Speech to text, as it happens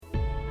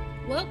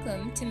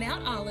Welcome to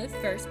Mount Olive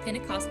First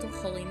Pentecostal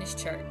Holiness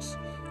Church.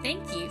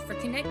 Thank you for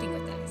connecting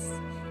with us.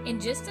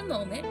 In just a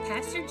moment,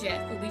 Pastor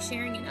Jeff will be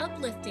sharing an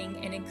uplifting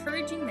and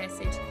encouraging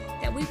message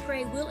that we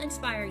pray will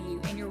inspire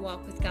you in your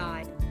walk with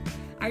God.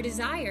 Our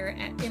desire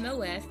at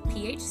MOF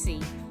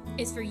PHC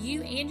is for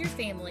you and your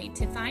family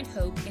to find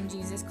hope in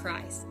Jesus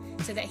Christ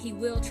so that He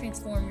will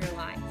transform your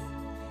life.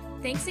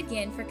 Thanks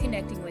again for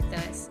connecting with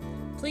us.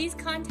 Please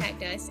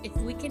contact us if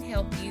we can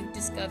help you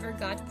discover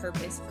God's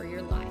purpose for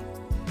your life.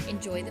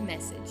 Enjoy the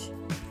message.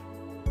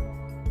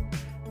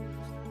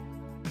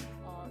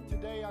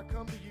 Today I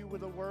come to you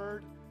with a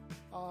word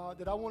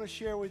that I want to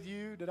share with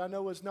you that I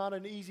know is not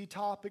an easy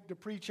topic to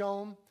preach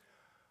on,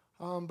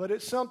 but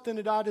it's something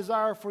that I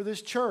desire for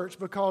this church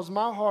because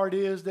my heart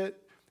is that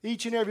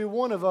each and every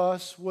one of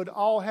us would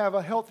all have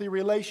a healthy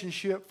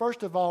relationship,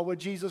 first of all, with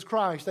Jesus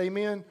Christ.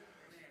 Amen?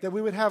 That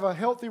we would have a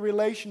healthy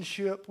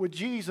relationship with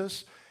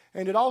Jesus,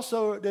 and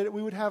that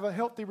we would have a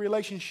healthy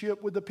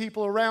relationship with the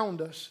people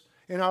around us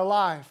in our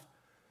life.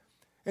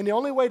 And the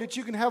only way that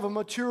you can have a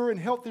mature and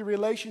healthy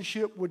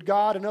relationship with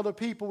God and other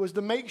people is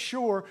to make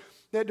sure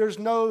that there's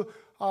no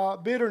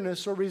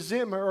bitterness or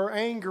resentment or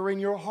anger in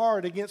your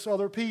heart against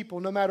other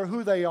people, no matter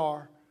who they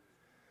are.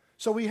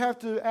 So we have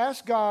to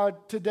ask God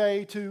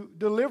today to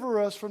deliver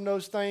us from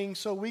those things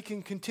so we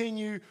can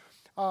continue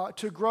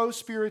to grow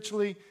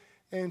spiritually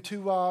and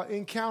to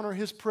encounter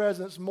His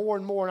presence more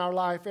and more in our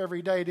life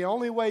every day. The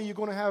only way you're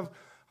going to have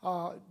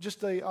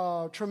just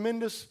a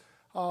tremendous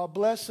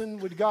blessing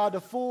with God,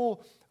 a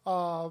full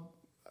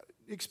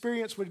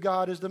experience with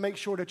God, is to make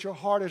sure that your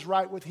heart is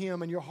right with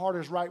Him and your heart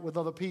is right with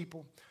other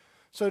people.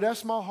 So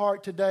that's my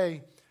heart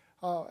today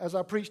as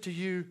I preach to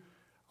you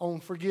on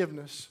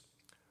forgiveness.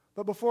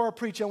 But before I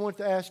preach, I want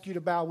to ask you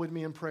to bow with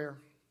me in prayer.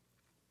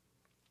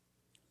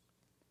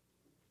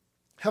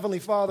 Heavenly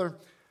Father,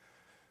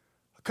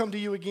 I come to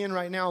you again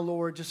right now,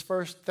 Lord, just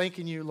first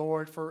thanking you,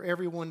 Lord, for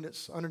everyone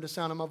that's under the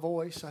sound of my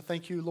voice. I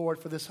thank you, Lord,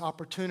 for this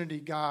opportunity,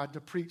 God,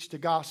 to preach the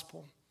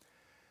gospel.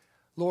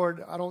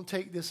 Lord, I don't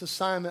take this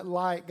assignment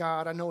light,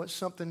 God. I know it's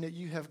something that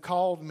you have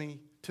called me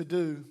to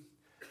do.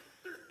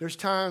 There's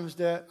times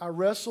that I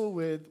wrestle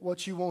with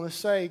what you want to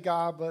say,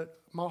 God,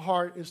 but my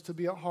heart is to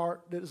be a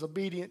heart that is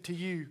obedient to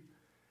you.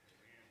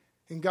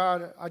 And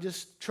God, I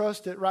just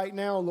trust that right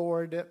now,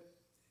 Lord, that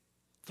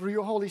through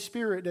your Holy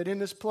Spirit, that in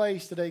this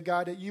place today,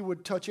 God, that you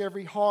would touch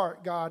every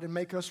heart, God, and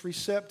make us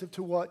receptive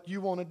to what you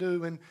want to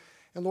do. And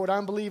Lord,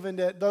 I'm believing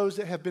that those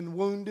that have been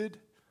wounded,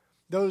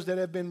 those that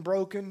have been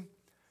broken,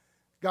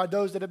 God,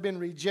 those that have been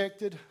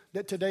rejected,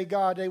 that today,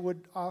 God, they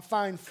would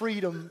find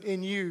freedom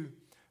in you,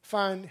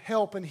 find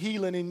help and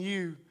healing in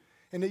you,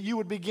 and that you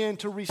would begin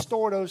to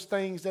restore those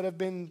things that have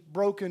been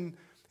broken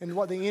and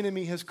what the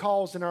enemy has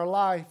caused in our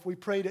life. We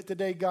pray that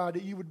today, God,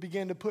 that you would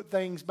begin to put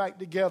things back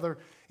together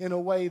in a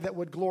way that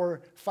would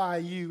glorify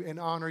you and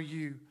honor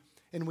you.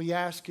 And we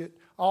ask it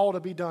all to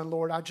be done,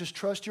 Lord. I just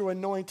trust your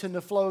anointing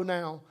to flow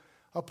now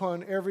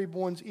upon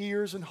everyone's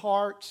ears and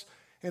hearts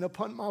and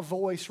upon my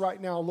voice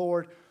right now,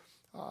 Lord.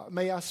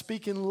 May I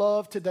speak in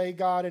love today,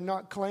 God, and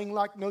not cling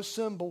like no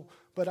symbol,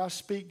 but I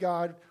speak,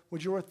 God,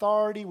 with your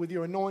authority, with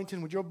your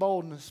anointing, with your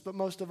boldness. But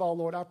most of all,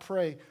 Lord, I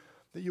pray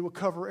that you will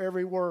cover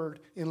every word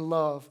in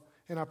love.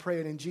 And I pray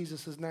it in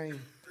Jesus' name.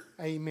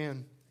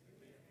 Amen.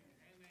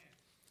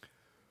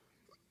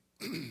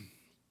 Amen.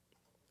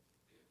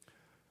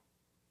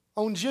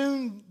 On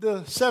June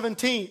the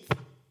 17th,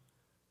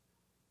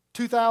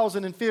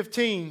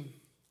 2015,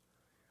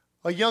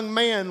 a young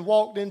man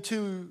walked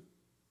into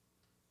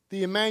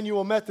the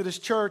Emmanuel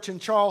Methodist Church in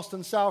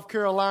Charleston, South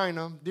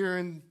Carolina,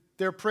 during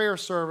their prayer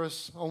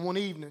service on one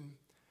evening.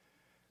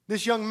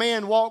 This young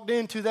man walked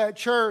into that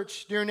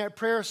church during that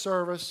prayer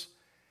service,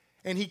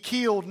 and he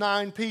killed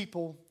 9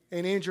 people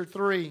and injured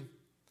 3.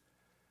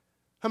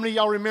 How many of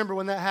y'all remember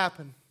when that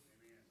happened?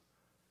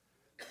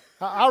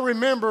 I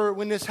remember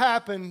when this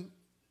happened,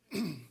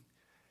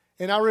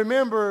 and I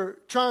remember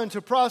trying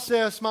to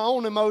process my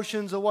own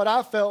emotions of what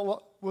I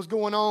felt was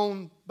going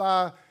on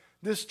by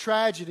this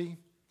tragedy.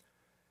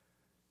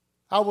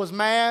 I was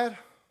mad,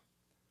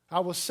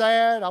 I was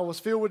sad, I was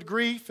filled with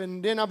grief,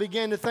 and then I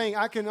began to think,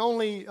 I can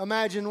only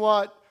imagine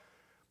what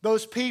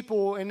those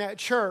people in that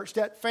church,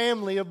 that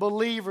family of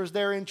believers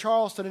there in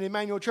Charleston and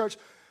Emmanuel Church,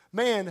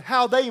 man,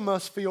 how they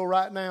must feel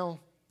right now.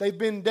 They've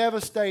been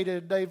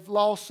devastated. They've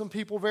lost some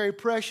people very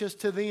precious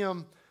to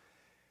them.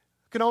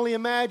 I can only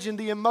imagine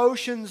the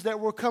emotions that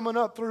were coming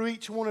up through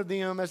each one of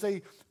them as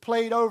they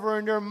played over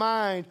in their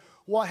mind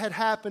what had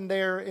happened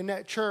there in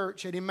that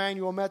church at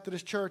Emmanuel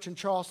Methodist Church in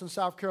Charleston,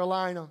 South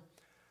Carolina.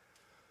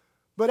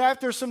 But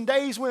after some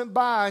days went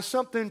by,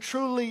 something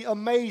truly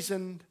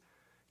amazing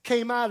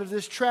came out of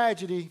this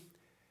tragedy.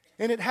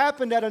 And it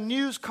happened at a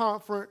news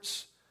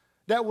conference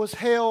that was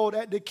held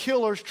at the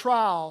killer's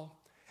trial.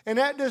 And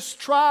at this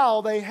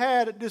trial they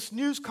had at this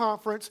news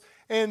conference,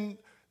 and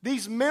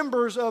these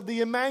members of the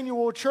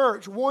Emmanuel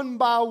Church, one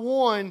by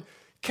one,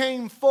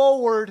 came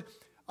forward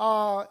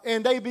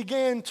and they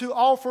began to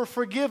offer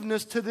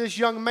forgiveness to this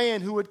young man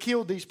who had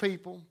killed these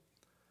people.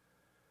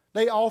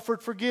 They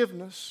offered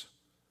forgiveness.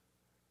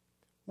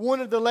 one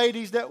of the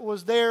ladies that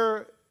was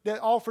there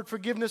that offered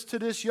forgiveness to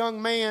this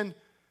young man,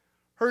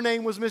 her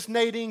name was Miss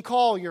Nadine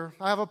Collier.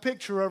 I have a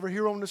picture of her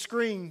here on the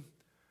screen.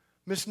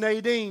 Miss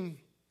Nadine.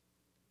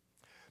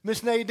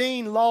 Miss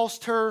Nadine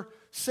lost her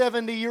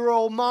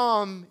 70-year-old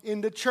mom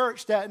in the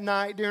church that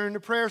night during the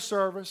prayer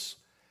service.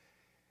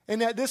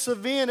 And at this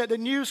event, at the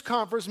news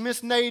conference,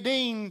 Miss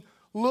Nadine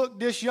looked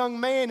this young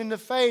man in the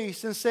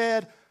face and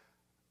said,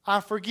 "I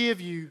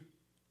forgive you."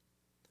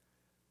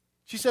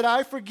 She said,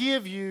 "I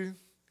forgive you,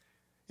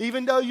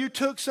 even though you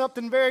took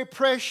something very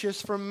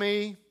precious from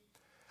me.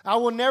 I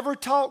will never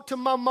talk to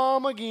my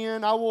mom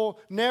again. I will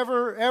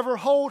never, ever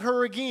hold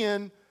her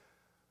again.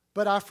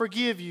 But I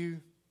forgive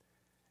you.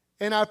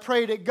 And I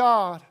pray that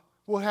God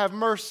will have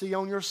mercy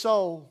on your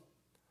soul."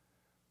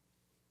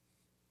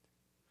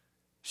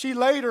 She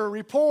later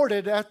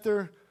reported,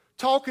 after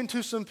talking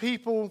to some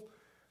people,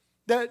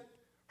 that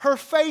her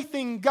faith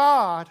in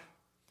God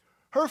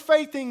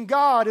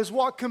is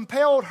what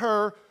compelled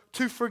her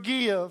to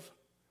forgive.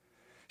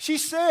 She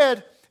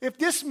said, if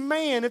this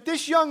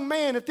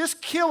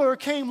killer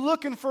came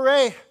looking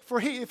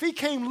if he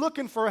came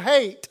looking for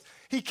hate,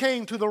 he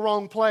came to the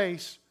wrong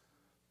place.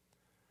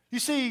 You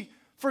see,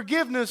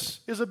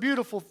 forgiveness is a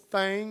beautiful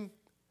thing.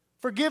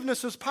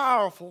 Forgiveness is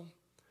powerful.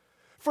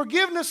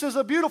 Forgiveness is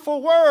a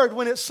beautiful word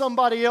when it's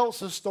somebody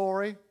else's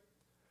story.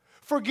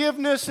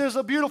 Forgiveness is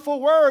a beautiful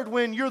word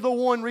when you're the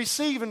one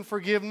receiving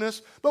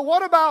forgiveness. But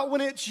what about when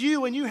it's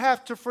you and you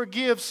have to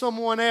forgive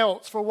someone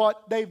else for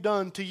what they've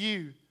done to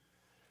you?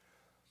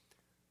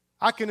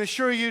 I can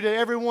assure you that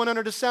everyone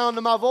under the sound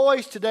of my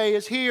voice today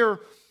is here,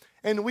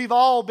 and we've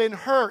all been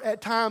hurt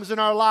at times in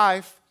our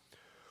life.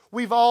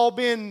 We've all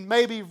been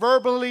maybe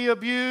verbally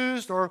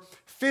abused or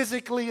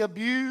physically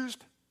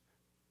abused.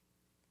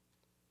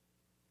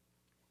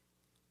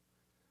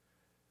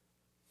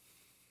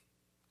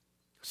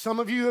 Some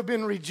of you have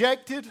been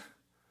rejected.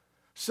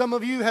 Some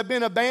of you have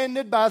been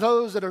abandoned by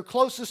those that are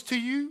closest to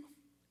you.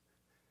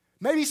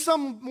 Maybe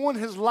someone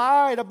has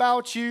lied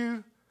about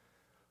you.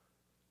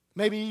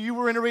 Maybe you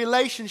were in a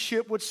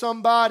relationship with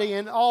somebody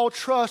and all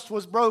trust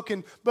was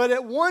broken. But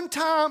at one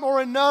time or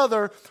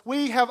another,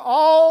 we have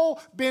all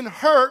been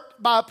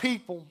hurt by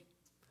people.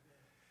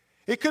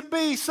 It could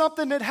be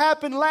something that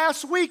happened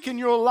last week in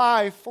your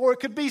life, or it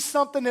could be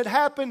something that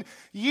happened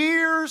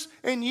years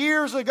and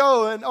years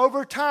ago, and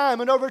over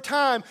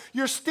time,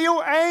 you're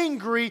still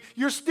angry,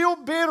 you're still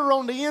bitter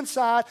on the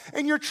inside,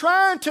 and you're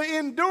trying to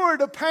endure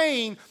the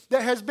pain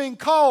that has been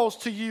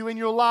caused to you in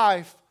your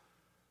life.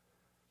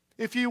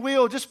 If you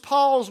will, just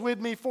pause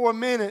with me for a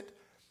minute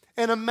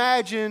and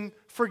imagine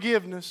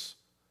forgiveness.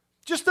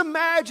 Just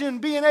imagine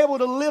being able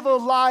to live a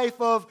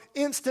life of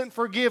instant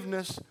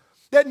forgiveness.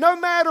 That no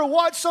matter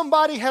what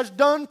somebody has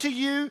done to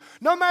you,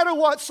 no matter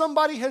what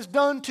somebody has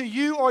done to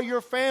you or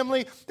your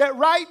family, that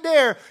right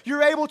there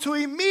you're able to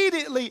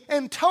immediately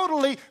and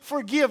totally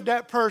forgive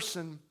that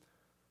person.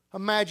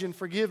 Imagine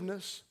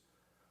forgiveness.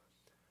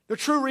 The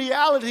true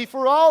reality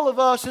for all of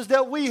us is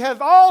that we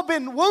have all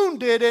been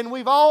wounded and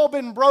we've all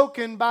been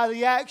broken by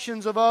the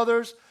actions of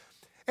others.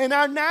 And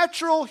our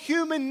natural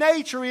human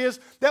nature is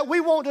that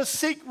we want to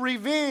seek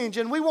revenge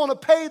and we want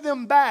to pay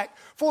them back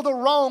for the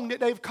wrong that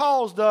they've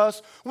caused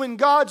us, when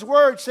God's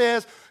word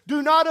says,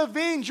 "Do not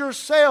avenge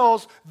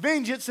yourselves,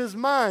 vengeance is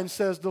mine,"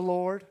 says the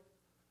Lord.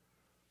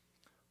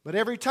 But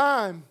every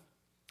time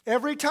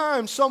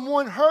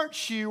someone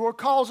hurts you or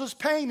causes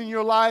pain in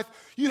your life,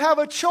 you have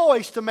a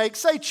choice to make.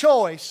 Say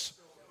choice.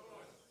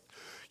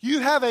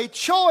 You have a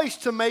choice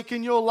to make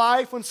in your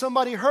life when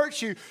somebody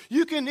hurts you.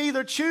 You can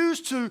either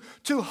choose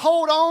to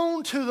hold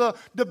on to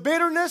the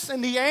bitterness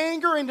and the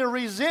anger and the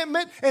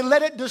resentment and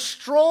let it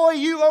destroy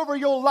you over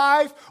your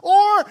life,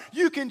 or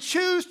you can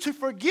choose to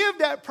forgive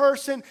that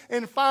person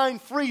and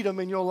find freedom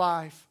in your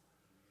life.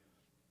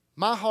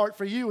 My heart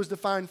for you is to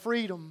find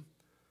freedom.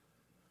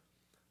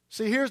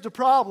 See, here's the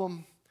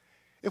problem.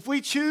 If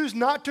we choose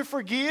not to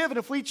forgive and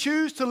if we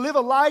choose to live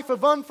a life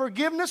of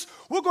unforgiveness,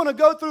 we're going to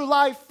go through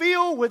life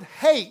filled with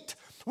hate.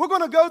 We're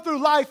going to go through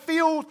life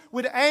filled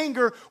with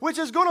anger, which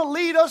is going to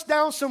lead us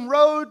down some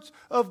roads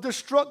of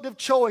destructive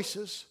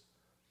choices.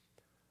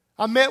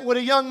 I met with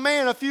a young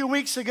man a few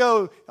weeks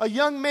ago, a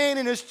young man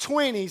in his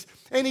 20s,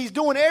 and he's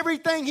doing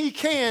everything he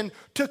can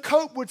to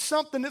cope with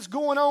something that's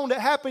going on that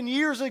happened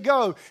years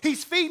ago.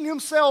 He's feeding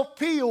himself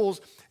pills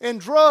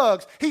and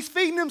drugs. He's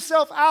feeding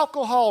himself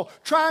alcohol,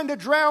 trying to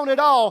drown it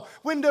all.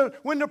 When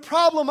the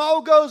problem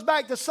all goes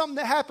back to something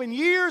that happened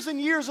years and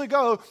years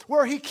ago,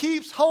 where he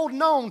keeps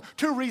holding on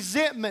to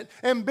resentment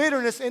and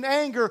bitterness and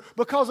anger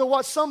because of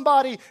what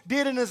somebody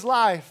did in his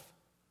life.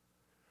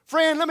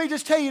 Friend, let me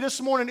just tell you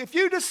this morning, if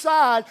you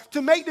decide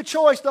to make the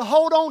choice to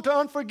hold on to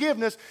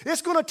unforgiveness,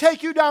 it's going to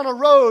take you down a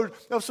road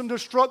of some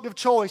destructive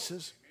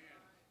choices.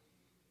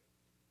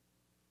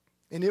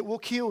 And it will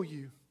kill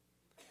you.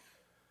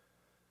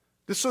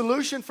 The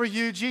solution for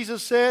you,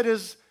 Jesus said,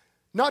 is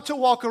not to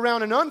walk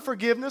around in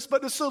unforgiveness,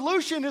 but the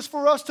solution is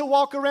for us to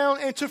walk around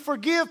and to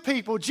forgive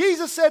people.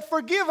 Jesus said,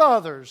 "Forgive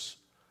others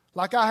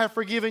like I have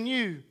forgiven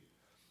you."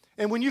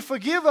 And when you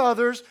forgive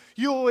others,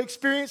 you will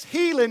experience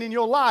healing in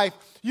your life.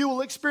 You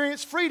will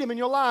experience freedom in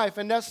your life.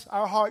 And that's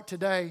our heart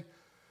today.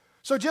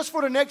 So just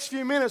for the next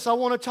few minutes, I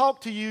want to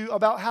talk to you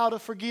about how to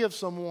forgive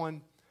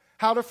someone.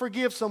 How to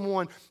forgive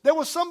someone. There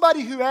was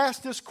somebody who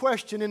asked this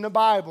question in the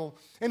Bible,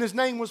 and his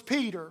name was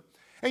Peter.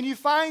 And you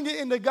find it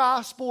in the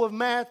Gospel of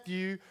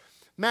Matthew,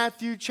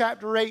 Matthew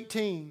chapter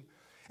 18.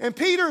 And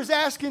Peter is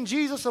asking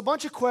Jesus a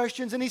bunch of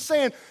questions, and he's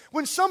saying,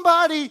 when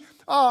somebody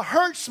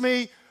hurts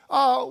me,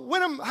 how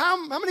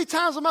many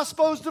times am I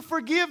supposed to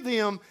forgive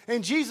them?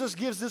 And Jesus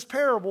gives this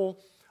parable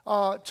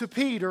to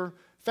Peter,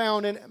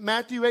 found in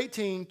Matthew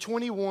 18,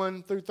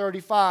 21 through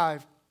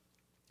 35.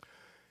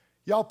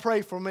 Y'all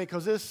pray for me,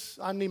 because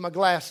I need my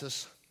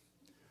glasses.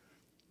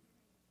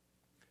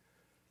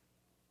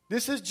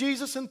 This is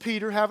Jesus and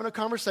Peter having a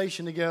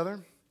conversation together.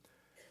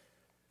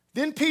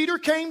 Then Peter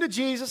came to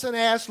Jesus and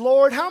asked,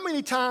 Lord, how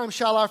many times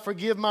shall I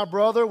forgive my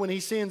brother when he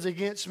sins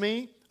against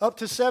me? Up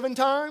to 7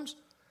 times?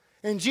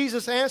 And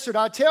Jesus answered,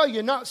 I tell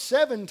you, not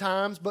 7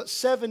 times, but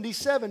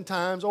 77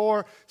 times,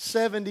 or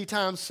 70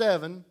 times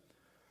 7.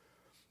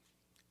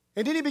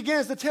 And then he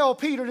begins to tell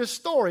Peter this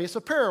story. It's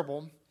a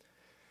parable.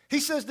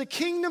 He says, the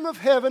kingdom of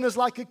heaven is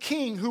like a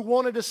king who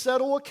wanted to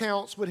settle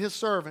accounts with his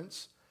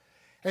servants.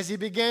 As he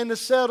began the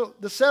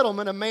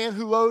settlement, a man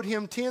who owed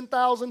him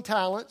 10,000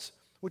 talents,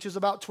 which is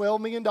about $12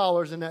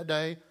 million in that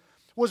day,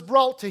 was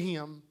brought to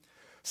him.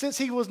 Since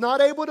he was not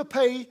able to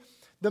pay,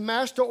 the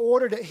master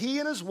ordered that he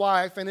and his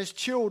wife and his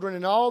children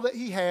and all that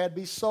he had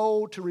be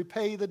sold to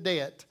repay the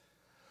debt.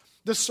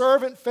 The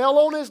servant fell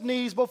on his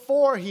knees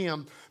before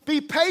him.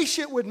 Be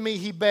patient with me,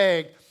 he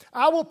begged.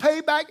 I will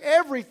pay back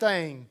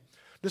everything.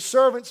 The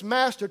servant's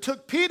master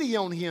took pity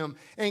on him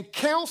and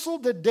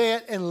canceled the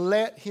debt and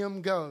let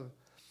him go.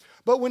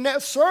 But when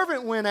that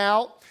servant went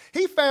out,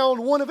 he found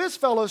one of his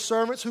fellow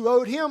servants who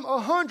owed him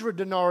 100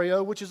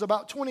 denarii, which is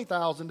about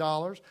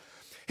 $20,000.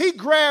 He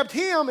grabbed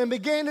him and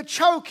began to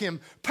choke him.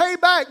 Pay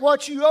back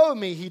what you owe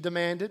me, he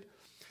demanded.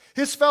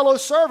 His fellow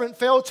servant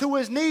fell to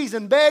his knees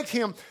and begged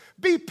him,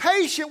 be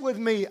patient with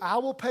me, I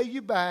will pay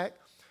you back.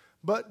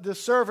 But the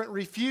servant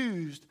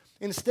refused.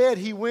 Instead,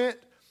 he went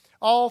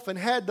off and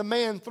had the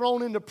man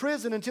thrown into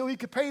prison until he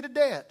could pay the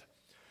debt.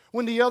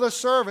 When the other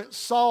servants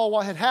saw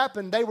what had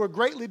happened, they were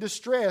greatly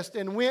distressed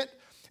and went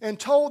and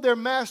told their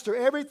master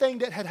everything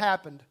that had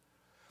happened.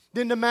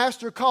 Then the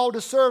master called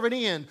the servant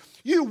in.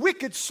 You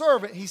wicked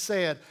servant, he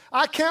said,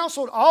 I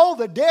canceled all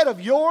the debt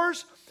of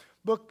yours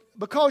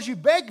because you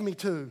begged me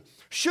to.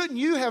 Shouldn't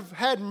you have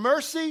had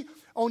mercy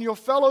on your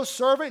fellow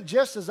servant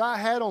just as I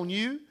had on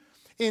you?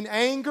 In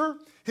anger,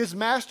 his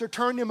master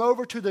turned him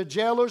over to the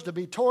jailers to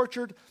be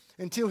tortured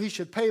until he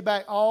should pay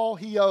back all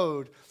he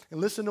owed. And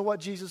listen to what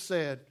Jesus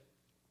said.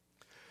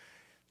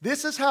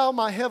 This is how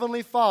my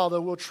heavenly Father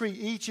will treat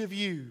each of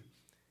you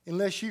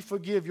unless you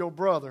forgive your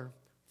brother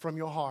from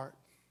your heart.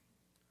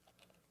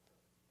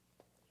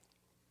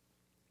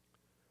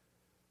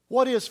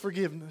 What is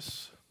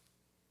forgiveness?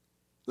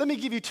 Let me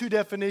give you 2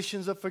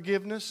 definitions of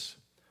forgiveness.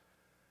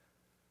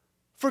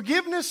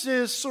 Forgiveness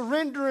is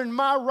surrendering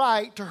my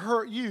right to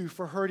hurt you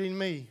for hurting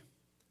me.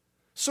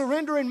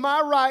 Surrendering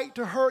my right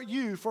to hurt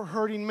you for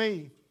hurting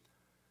me.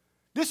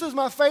 This is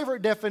my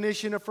favorite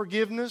definition of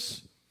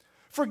forgiveness.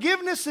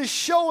 Forgiveness is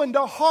showing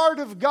the heart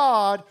of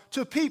God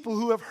to people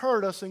who have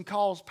hurt us and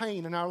caused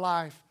pain in our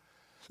life.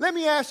 Let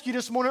me ask you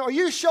this morning, are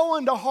you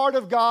showing the heart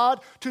of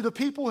God to the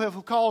people who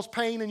have caused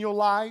pain in your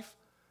life?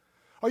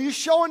 Are you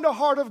showing the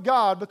heart of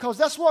God? Because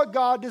that's what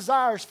God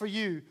desires for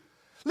you.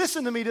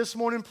 Listen to me this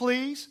morning,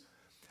 please.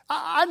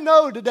 I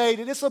know today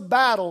that it's a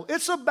battle.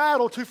 It's a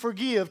battle to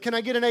forgive. Can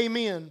I get an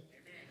amen?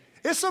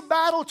 It's a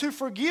battle to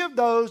forgive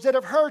those that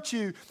have hurt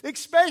you,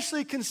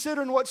 especially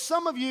considering what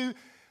some of you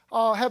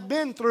have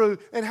been through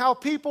and how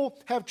people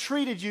have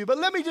treated you. But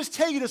let me just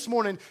tell you this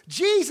morning,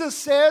 Jesus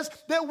says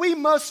that we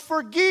must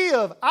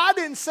forgive. I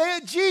didn't say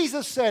it,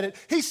 Jesus said it.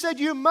 He said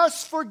you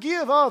must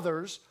forgive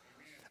others.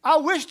 I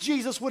wish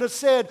Jesus would have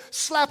said,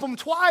 slap them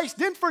twice,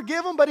 then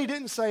forgive them, but he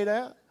didn't say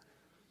that.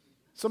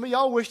 Some of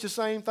y'all wish the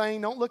same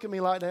thing. Don't look at me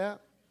like that.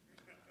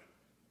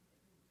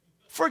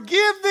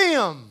 Forgive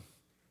them.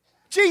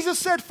 Jesus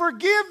said,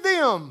 forgive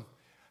them.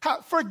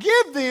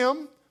 Forgive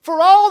them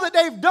for all that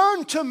they've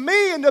done to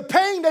me and the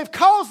pain they've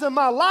caused in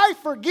my life.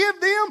 Forgive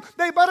them.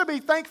 They better be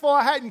thankful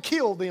I hadn't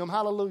killed them.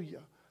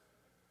 Hallelujah.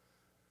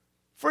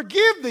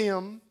 Forgive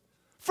them.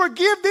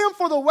 Forgive them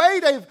for the way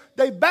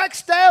they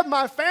backstabbed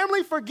my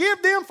family.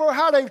 Forgive them for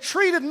how they've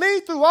treated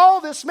me through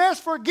all this mess.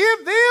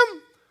 Forgive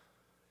them.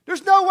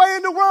 There's no way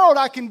in the world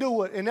I can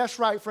do it. And that's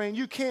right, friend.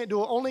 You can't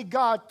do it. Only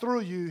God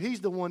through you.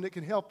 He's the one that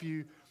can help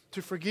you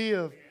to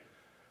forgive.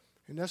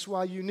 And that's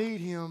why you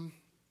need Him.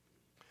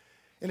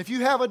 And if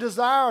you have a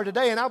desire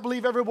today, and I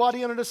believe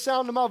everybody under the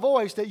sound of my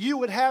voice, that you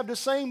would have the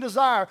same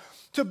desire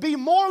to be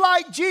more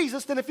like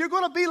Jesus, then if you're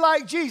going to be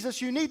like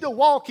Jesus, you need to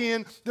walk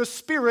in the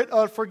spirit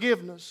of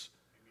forgiveness.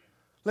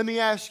 Let me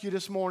ask you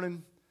this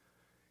morning,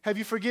 have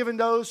you forgiven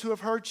those who have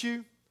hurt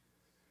you?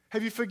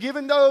 Have you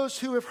forgiven those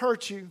who have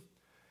hurt you?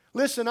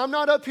 Listen, I'm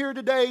not up here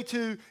today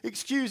to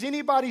excuse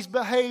anybody's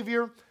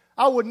behavior.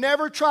 I would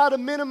never try to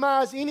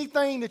minimize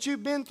anything that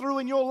you've been through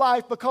in your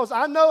life, because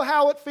I know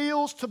how it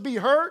feels to be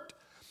hurt,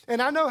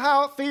 and I know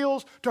how it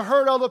feels to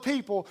hurt other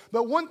people.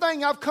 But one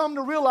thing I've come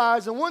to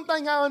realize, and one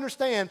thing I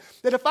understand,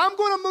 that if I'm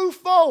going to move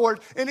forward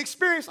and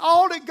experience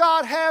all that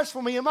God has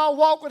for me in my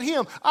walk with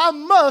Him, I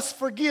must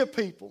forgive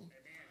people.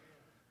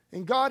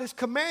 And God has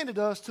commanded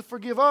us to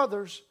forgive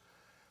others.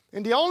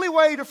 And the only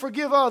way to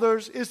forgive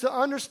others is to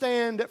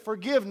understand that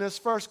forgiveness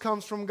first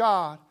comes from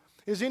God.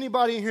 Is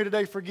anybody in here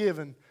today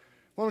forgiven?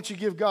 Why don't you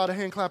give God a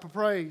hand clap of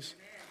praise?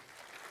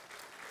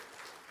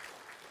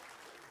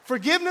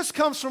 Forgiveness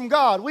comes from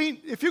God.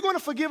 If you're going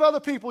to forgive other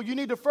people, you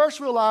need to first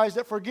realize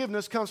that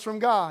forgiveness comes from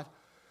God.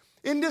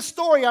 In this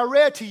story I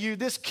read to you,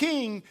 this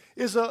king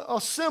is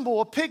a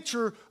symbol, a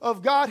picture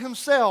of God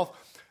Himself.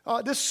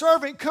 This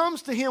servant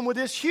comes to him with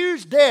this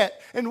huge debt.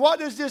 And what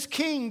does this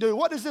king do?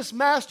 What does this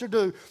master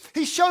do?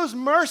 He shows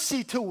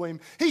mercy to him.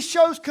 He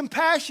shows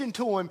compassion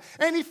to him.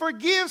 And he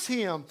forgives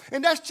him.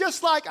 And that's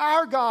just like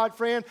our God,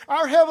 friend,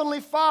 our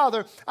Heavenly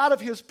Father. Out of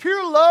His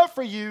pure love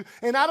for you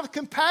and out of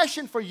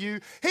compassion for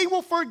you, He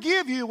will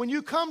forgive you when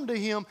you come to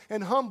Him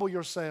and humble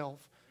yourself.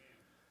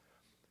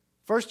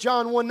 1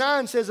 John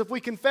 1:9 says, if we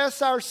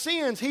confess our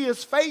sins, He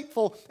is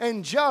faithful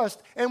and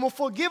just and will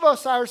forgive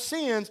us our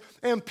sins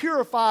and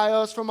purify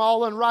us from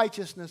all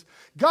unrighteousness.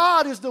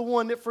 God is the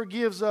one that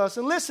forgives us.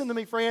 And listen to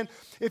me, friend.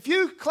 If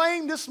you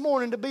claim this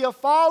morning to be a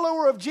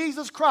follower of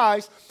Jesus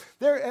Christ,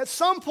 at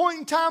some point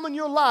in time in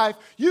your life,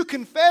 you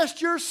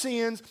confessed your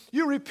sins,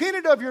 you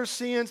repented of your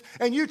sins,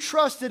 and you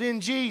trusted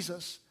in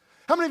Jesus.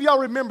 How many of y'all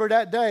remember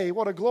that day?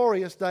 What a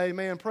glorious day,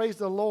 man. Praise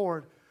the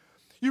Lord.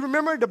 You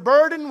remember the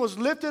burden was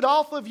lifted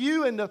off of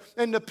you, and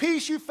the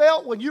peace you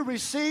felt when you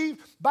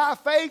received by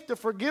faith the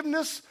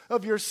forgiveness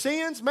of your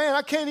sins. Man,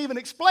 I can't even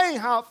explain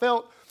how it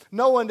felt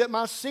knowing that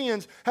my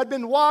sins had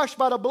been washed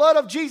by the blood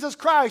of Jesus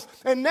Christ.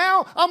 And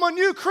now I'm a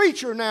new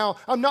creature now.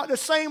 I'm not the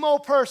same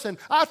old person.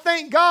 I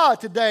thank God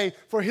today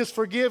for His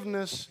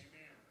forgiveness.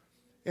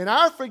 And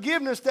our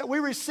forgiveness that we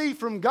receive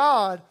from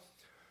God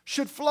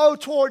should flow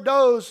toward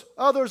those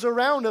others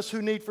around us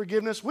who need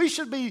forgiveness. We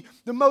should be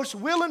the most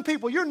willing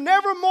people. You're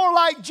never more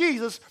like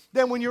Jesus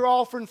than when you're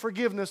offering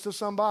forgiveness to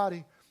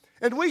somebody.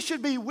 And we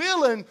should be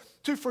willing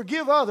to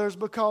forgive others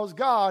because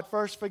God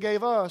first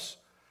forgave us.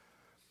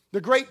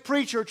 The great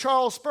preacher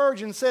Charles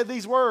Spurgeon said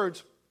these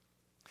words.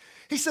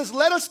 He says,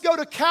 let us go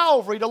to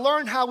Calvary to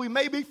learn how we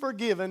may be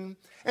forgiven,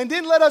 and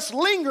then let us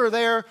linger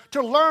there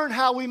to learn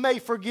how we may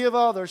forgive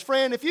others.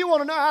 Friend, if you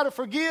want to know how to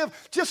forgive,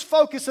 just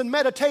focus and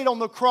meditate on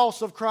the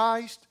cross of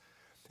Christ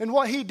and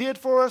what He did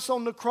for us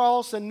on the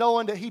cross, and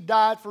knowing that He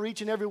died for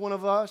each and every one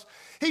of us.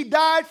 He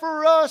died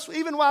for us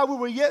even while we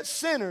were yet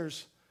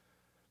sinners,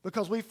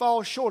 because we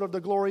fall short of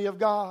the glory of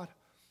God.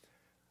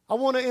 I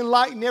want to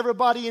enlighten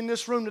everybody in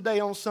this room today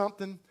on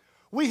something.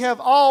 We have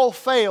all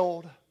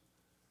failed.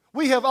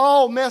 We have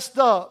all messed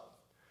up.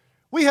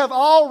 We have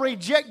all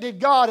rejected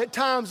God at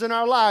times in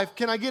our life.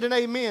 Can I get an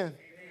amen? Amen.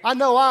 I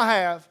know I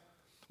have.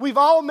 We've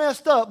all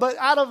messed up, but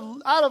out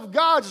of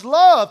God's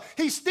love,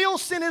 He still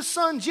sent His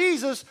Son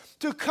Jesus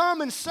to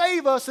come and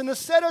save us and to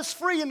set us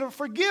free and to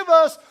forgive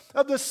us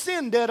of the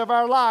sin debt of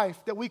our life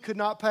that we could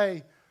not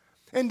pay.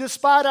 And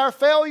despite our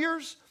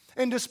failures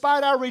and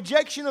despite our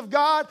rejection of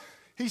God,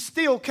 He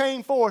still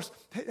came for us.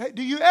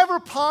 Do you ever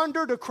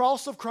ponder the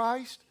cross of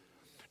Christ?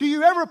 Do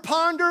you ever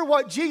ponder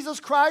what Jesus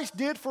Christ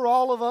did for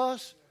all of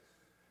us?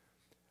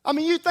 I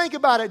mean, you think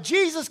about it.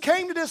 Jesus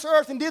came to this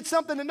earth and did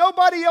something that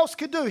nobody else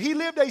could do. He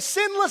lived a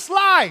sinless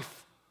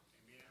life.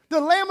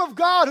 The Lamb of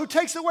God who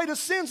takes away the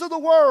sins of the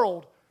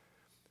world.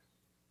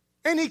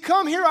 And He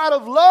come here out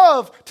of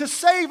love to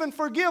save and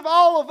forgive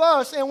all of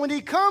us. And when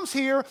He comes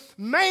here,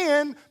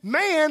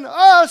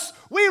 us,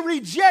 we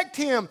reject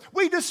Him.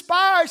 We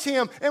despise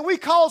Him. And we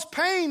cause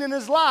pain in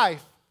His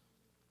life.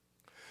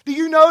 Do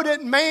you know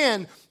that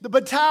the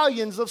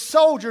battalions of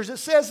soldiers, it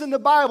says in the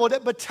Bible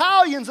that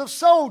battalions of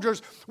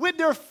soldiers with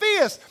their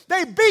fists,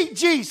 they beat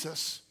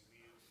Jesus.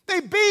 They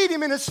beat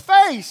Him in His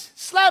face,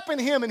 slapping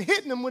Him and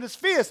hitting Him with His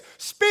fist,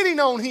 spitting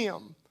on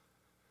Him.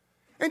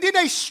 And then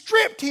they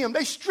stripped Him.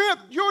 They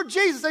stripped your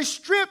Jesus. They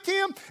stripped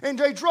Him and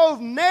they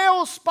drove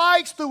nail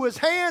spikes through His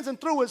hands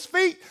and through His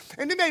feet.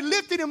 And then they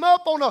lifted Him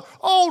up on an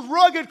old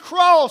rugged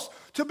cross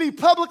to be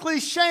publicly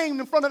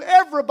shamed in front of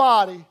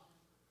everybody.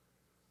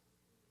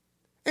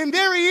 And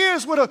there He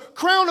is with a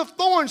crown of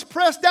thorns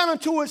pressed down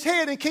into His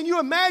head. And can you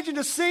imagine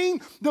the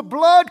scene? The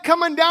blood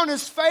coming down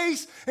His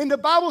face. And the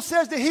Bible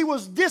says that He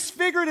was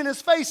disfigured in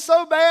His face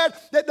so bad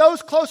that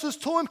those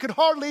closest to Him could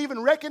hardly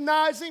even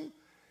recognize Him.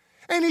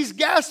 And He's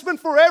gasping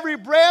for every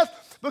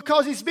breath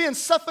because He's being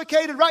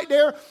suffocated right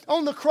there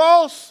on the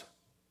cross.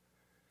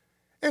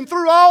 And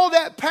through all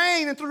that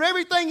pain and through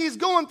everything He's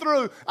going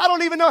through, I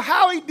don't even know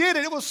how He did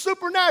it. It was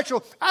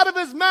supernatural. Out of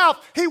His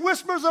mouth, He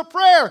whispers a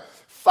prayer.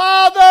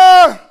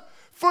 Father,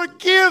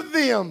 forgive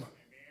them.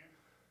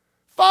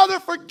 Father,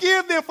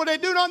 forgive them, for they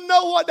do not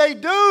know what they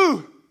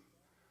do.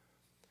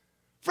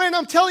 Friend,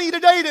 I'm telling you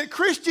today that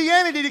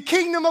Christianity, the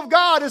kingdom of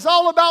God, is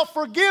all about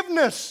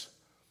forgiveness.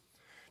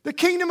 The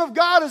kingdom of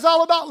God is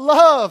all about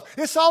love.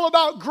 It's all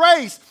about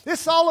grace.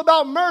 It's all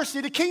about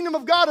mercy. The kingdom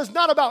of God is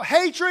not about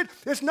hatred.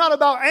 It's not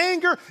about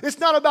anger. It's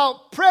not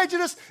about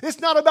prejudice. It's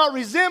not about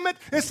resentment.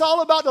 It's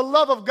all about the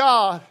love of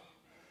God.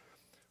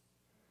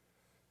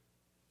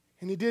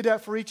 And He did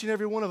that for each and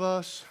every one of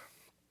us.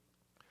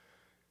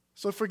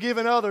 So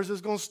forgiving others is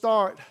going to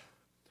start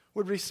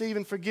with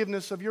receiving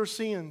forgiveness of your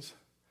sins.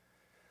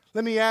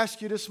 Let me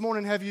ask you this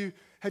morning, have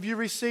you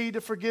received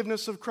the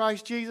forgiveness of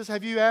Christ Jesus?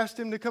 Have you asked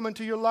Him to come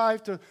into your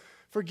life to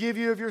forgive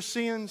you of your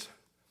sins?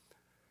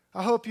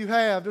 I hope you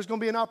have. There's going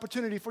to be an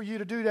opportunity for you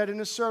to do that in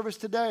this service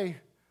today.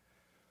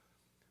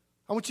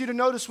 I want you to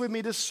notice with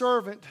me this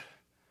servant.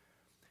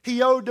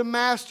 He owed the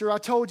master, I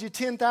told you,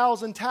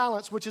 10,000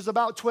 talents, which is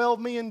about $12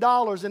 million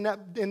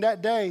in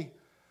that day.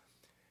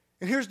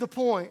 And here's the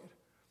point.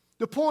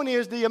 The point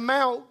is the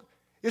amount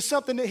is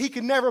something that he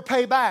could never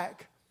pay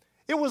back.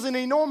 It was an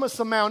enormous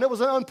amount. It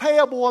was an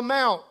unpayable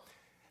amount.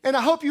 And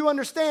I hope you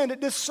understand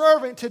that this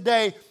servant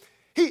today,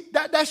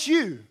 that's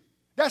you.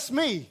 That's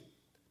me.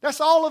 That's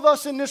all of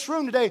us in this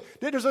room today.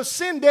 That there's a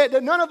sin debt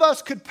that none of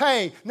us could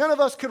pay. None of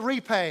us could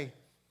repay.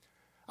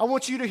 I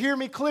want you to hear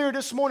me clear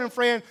this morning,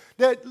 friend,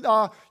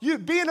 that you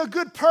being a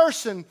good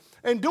person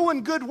and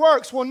doing good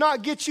works will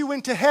not get you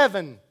into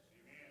heaven.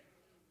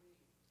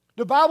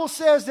 The Bible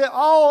says that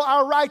all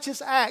our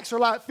righteous acts are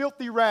like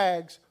filthy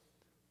rags.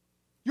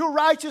 Your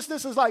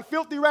righteousness is like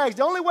filthy rags.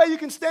 The only way you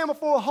can stand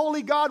before a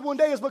holy God one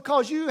day is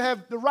because you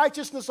have the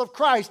righteousness of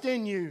Christ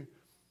in you.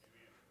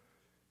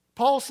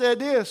 Paul said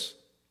this,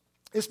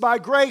 it's by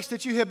grace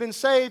that you have been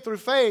saved through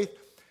faith,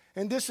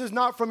 and this is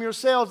not from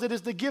yourselves. It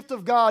is the gift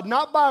of God,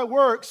 not by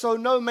works, so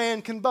no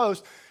man can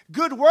boast.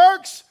 Good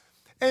works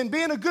and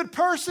being a good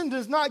person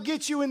does not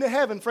get you into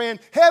heaven, friend.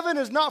 Heaven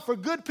is not for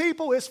good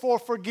people, it's for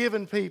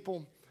forgiven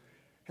people.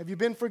 Have you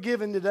been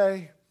forgiven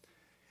today?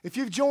 If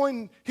you've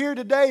joined here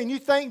today and you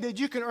think that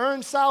you can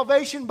earn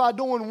salvation by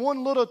doing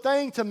one little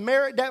thing to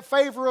merit that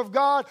favor of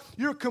God,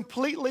 you're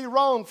completely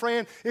wrong,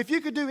 friend. If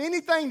you could do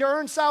anything to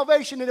earn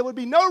salvation, then there would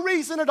be no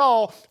reason at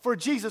all for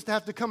Jesus to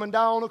have to come and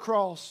die on a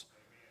cross.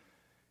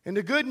 And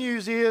the good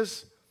news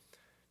is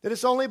that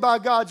it's only by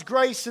God's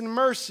grace and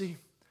mercy.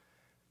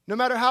 No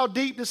matter how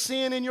deep the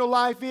sin in your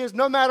life is,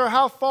 no matter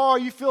how far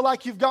you feel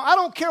like you've gone, I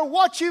don't care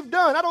what you've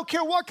done. I don't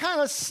care what kind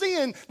of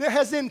sin that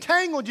has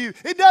entangled you.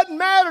 It doesn't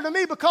matter to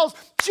me because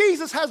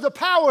Jesus has the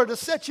power to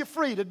set you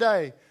free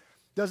today.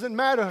 Doesn't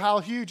matter how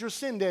huge your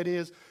sin debt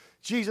is.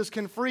 Jesus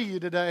can free you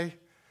today.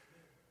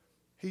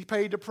 He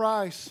paid the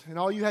price, and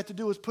all you have to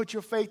do is put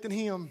your faith in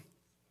Him.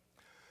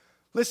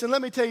 Listen,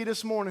 let me tell you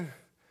this morning.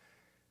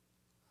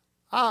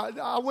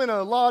 I went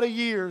a lot of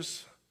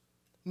years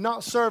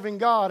not serving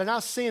God, and I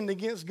sinned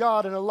against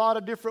God in a lot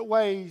of different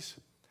ways.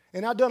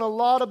 And I've done a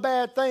lot of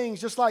bad things,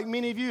 just like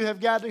many of you have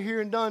gathered here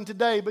and done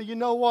today. But you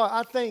know what?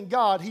 I thank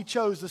God He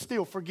chose to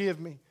still forgive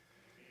me.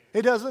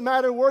 It doesn't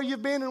matter where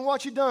you've been and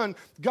what you've done.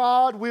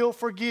 God will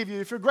forgive you.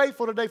 If you're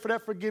grateful today for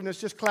that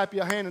forgiveness, just clap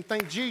your hand and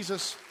thank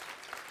Jesus.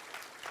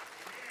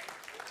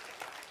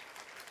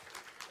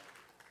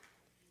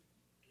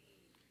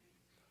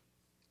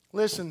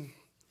 Listen.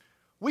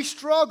 We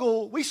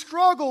struggle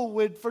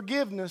with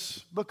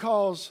forgiveness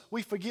because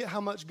we forget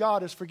how much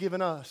God has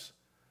forgiven us.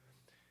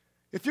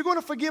 If you're going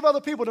to forgive other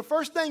people, the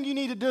first thing you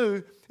need to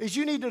do is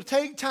you need to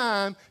take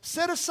time,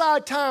 set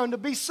aside time to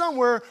be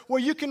somewhere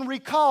where you can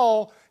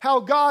recall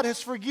how God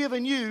has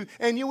forgiven you.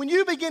 And when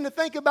you begin to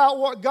think about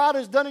what God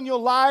has done in your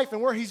life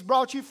and where He's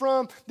brought you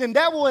from, then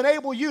that will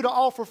enable you to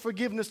offer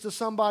forgiveness to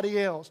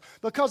somebody else.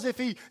 Because if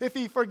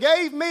He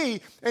forgave me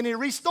and He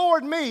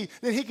restored me,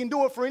 then He can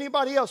do it for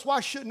anybody else.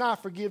 Why shouldn't I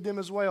forgive them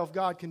as well if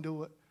God can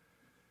do it?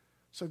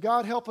 So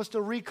God help us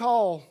to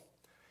recall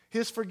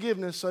His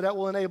forgiveness so that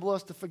will enable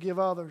us to forgive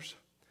others.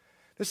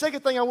 The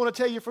second thing I want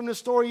to tell you from this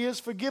story is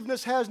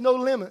forgiveness has no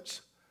limits.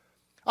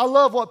 I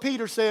love what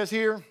Peter says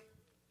here.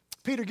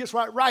 Peter gets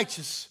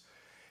righteous.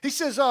 He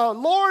says,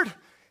 Lord,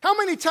 how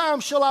many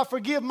times shall I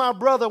forgive my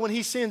brother when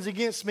he sins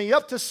against me?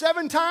 Up to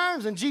 7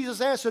 times? And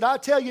Jesus answered, I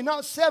tell you,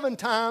 not 7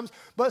 times,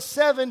 but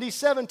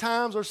 77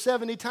 times or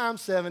 70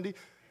 times 70.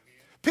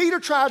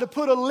 Peter tried to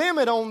put a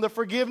limit on the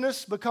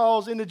forgiveness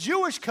because in the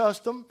Jewish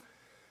custom,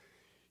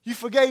 you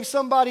forgave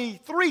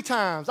somebody 3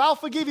 times. I'll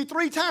forgive you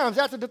 3 times.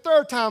 After the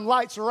 3rd time,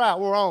 lights are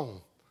out. We're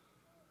on.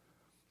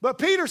 But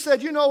Peter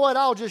said, you know what?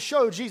 I'll just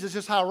show Jesus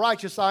just how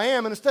righteous I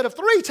am. And instead of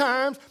 3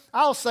 times,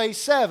 I'll say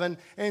 7.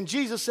 And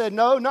Jesus said,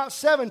 no, not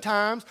 7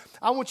 times.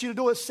 I want you to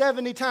do it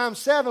 70 times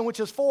 7, which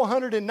is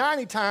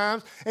 490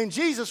 times. And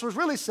Jesus was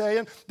really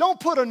saying, don't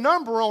put a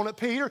number on it,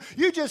 Peter.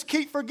 You just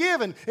keep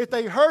forgiving. If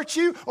they hurt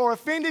you or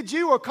offended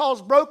you or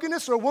caused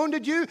brokenness or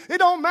wounded you, it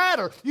don't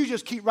matter. You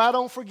just keep right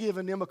on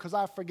forgiving them because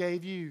I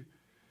forgave you.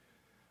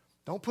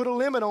 Don't put a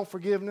limit on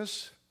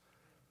forgiveness.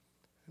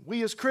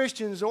 We as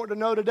Christians ought to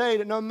know today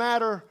that no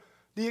matter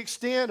the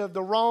extent of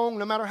the wrong,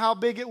 no matter how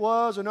big it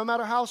was or no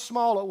matter how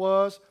small it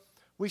was,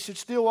 we should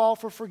still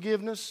offer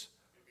forgiveness.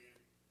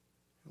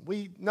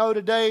 We know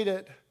today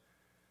that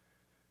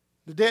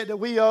the debt that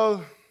we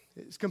owe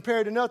is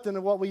compared to nothing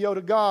to what we owe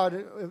to God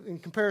in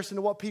comparison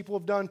to what people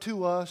have done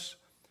to us.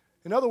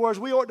 In other words,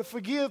 we ought to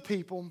forgive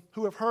people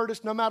who have hurt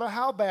us no matter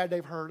how bad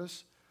they've hurt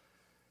us.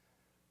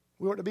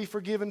 We ought to be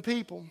forgiving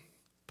people.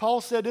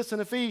 Paul said this in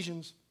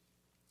Ephesians.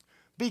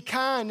 Be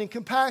kind and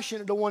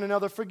compassionate to one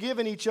another,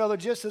 forgiving each other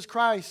just as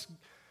Christ,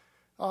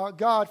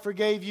 God,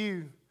 forgave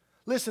you.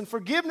 Listen,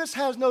 forgiveness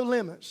has no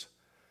limits.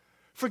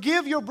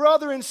 Forgive your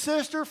brother and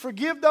sister.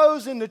 Forgive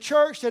those in the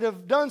church that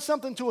have done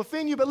something to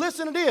offend you. But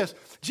listen to this.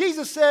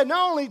 Jesus said,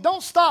 not only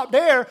don't stop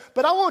there,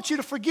 but I want you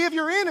to forgive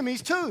your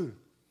enemies too.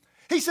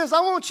 He says,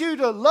 I want you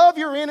to love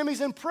your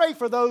enemies and pray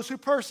for those who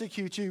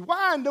persecute you.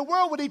 Why in the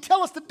world would he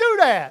tell us to do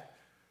that?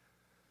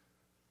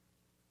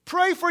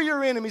 Pray for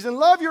your enemies and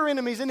love your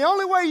enemies. And the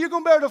only way you're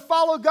going to be able to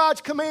follow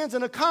God's commands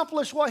and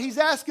accomplish what he's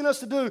asking us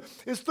to do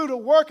is through the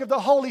work of the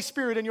Holy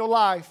Spirit in your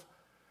life.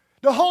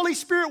 The Holy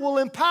Spirit will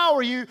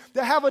empower you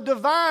to have a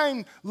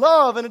divine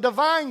love and a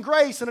divine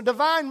grace and a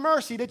divine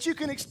mercy that you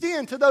can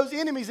extend to those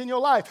enemies in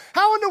your life.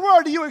 How in the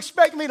world do you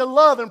expect me to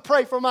love and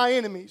pray for my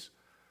enemies?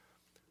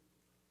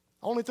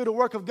 Only through the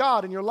work of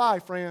God in your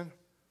life, friend.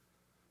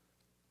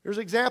 There's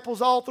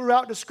examples all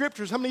throughout the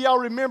Scriptures. How many of y'all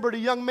remember the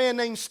young man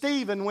named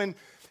Stephen when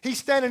he's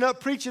standing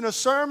up preaching a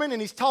sermon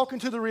and he's talking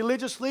to the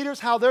religious leaders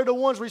how they're the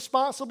ones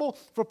responsible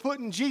for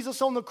putting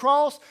Jesus on the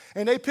cross,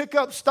 and they pick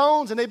up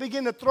stones and they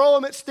begin to throw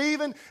them at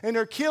Stephen and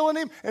they're killing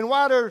him, and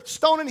while they're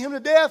stoning him to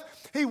death,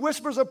 he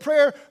whispers a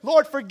prayer,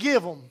 Lord,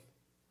 forgive them.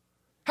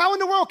 How in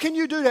the world can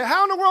you do that?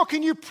 How in the world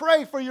can you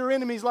pray for your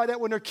enemies like that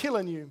when they're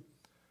killing you?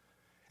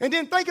 And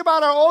then think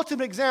about our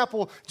ultimate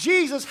example,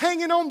 Jesus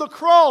hanging on the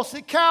cross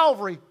at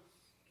Calvary.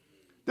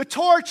 The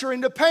torture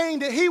and the pain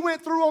that he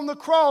went through on the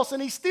cross,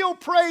 and he still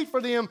prayed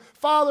for them,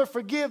 Father,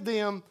 forgive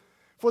them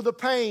for the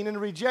pain and the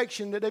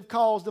rejection that they've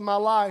caused in my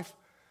life.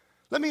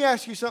 Let me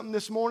ask you something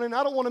this morning.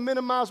 I don't want to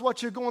minimize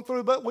what you're going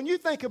through, but when you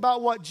think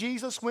about what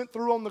Jesus went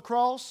through on the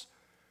cross,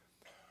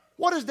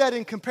 what is that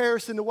in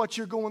comparison to what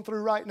you're going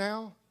through right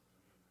now?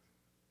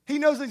 He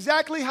knows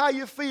exactly how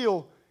you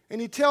feel, and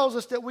he tells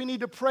us that we need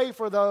to pray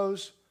for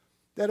those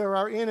that are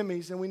our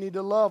enemies, and we need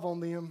to love on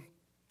them.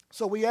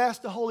 So we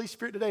ask the Holy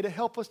Spirit today to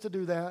help us to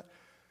do that.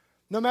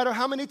 No matter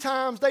how many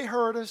times they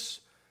hurt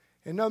us,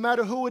 and no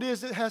matter who it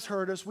is that has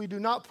hurt us, we do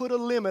not put a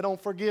limit on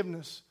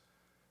forgiveness.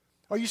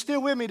 Are you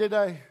still with me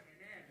today? Amen.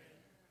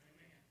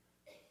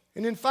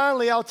 And then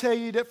finally, I'll tell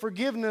you that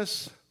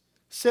forgiveness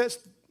sets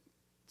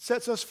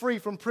us free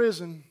from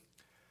prison.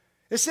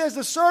 It says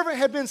the servant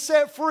had been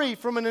set free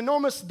from an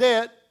enormous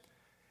debt,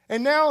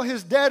 and now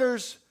his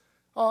debtors,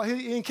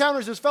 he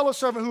encounters his fellow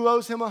servant who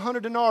owes him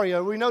 100 denarii.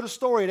 We know the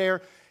story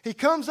there. He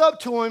comes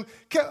up to him.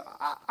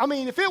 I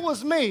mean, if it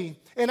was me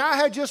and I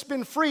had just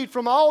been freed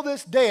from all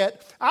this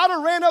debt, I'd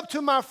have ran up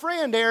to my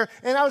friend there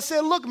and I would have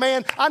said, look,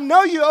 man, I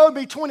know you owe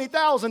me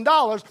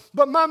 $20,000,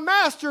 but my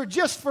master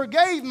just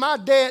forgave my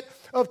debt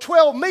of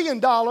 $12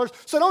 million,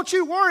 so don't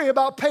you worry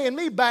about paying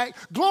me back.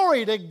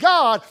 Glory to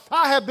God,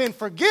 I have been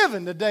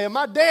forgiven today of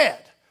my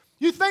debt.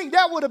 You think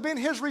that would have been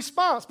his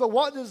response, but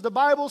what does the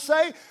Bible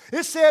say?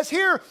 It says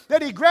here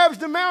that he grabs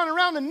the man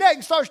around the neck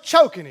and starts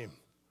choking him.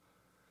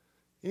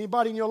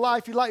 Anybody in your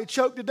life you like to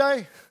choke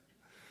today?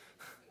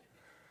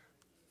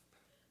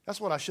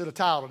 That's what I should have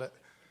titled it.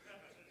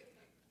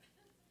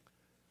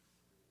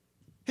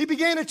 He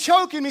began to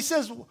choke him. He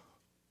says,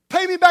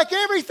 pay me back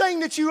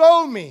everything that you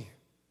owe me.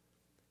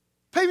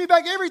 Pay me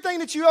back everything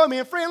that you owe me.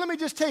 And friend, let me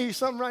just tell you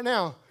something right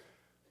now.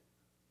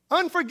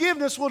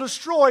 Unforgiveness will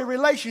destroy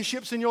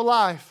relationships in your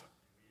life.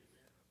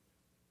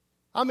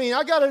 I mean,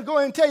 I got to go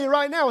ahead and tell you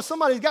right now, if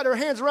somebody's got their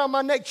hands around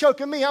my neck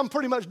choking me, I'm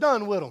pretty much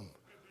done with them.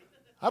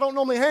 I don't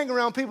normally hang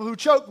around people who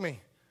choke me.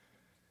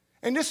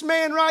 And this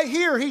man right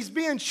here, he's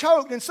being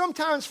choked. And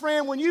sometimes,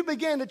 friend, when you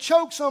begin to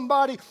choke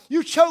somebody,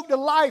 you choke the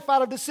life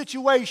out of the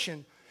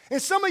situation.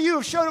 And some of you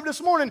have showed up this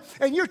morning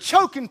and you're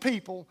choking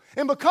people.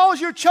 And because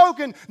you're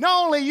choking,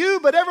 not only you,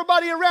 but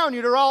everybody around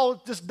you, they're all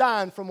just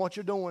dying from what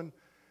you're doing.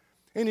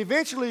 And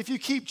eventually, if you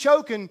keep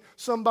choking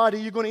somebody,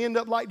 you're going to end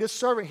up like this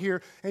servant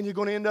here, and you're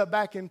going to end up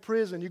back in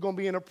prison. You're going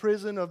to be in a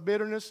prison of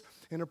bitterness,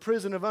 in a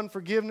prison of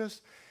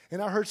unforgiveness.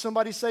 And I heard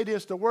somebody say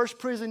this, the worst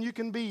prison you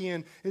can be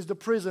in is the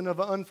prison of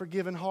an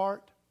unforgiven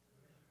heart.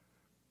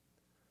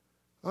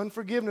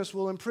 Unforgiveness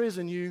will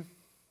imprison you.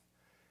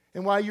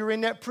 And while you're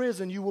in that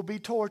prison, you will be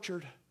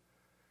tortured.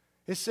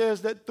 It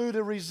says that through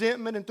the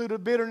resentment and through the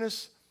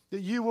bitterness, that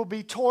you will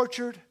be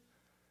tortured.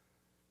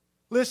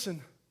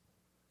 Listen,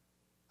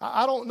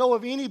 I don't know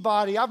of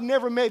anybody, I've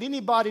never met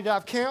anybody that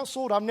I've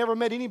counseled, I've never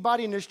met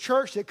anybody in this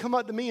church that come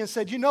up to me and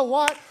said, you know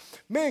what?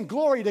 Man,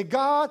 glory to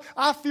God.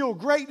 I feel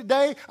great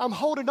today. I'm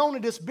holding on to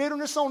this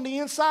bitterness on the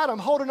inside. I'm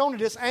holding on to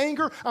this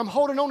anger. I'm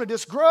holding on to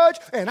this grudge,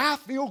 and I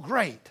feel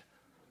great.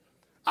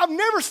 I've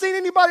never seen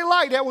anybody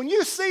like that. When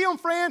you see them,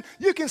 friend,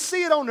 you can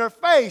see it on their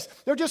face.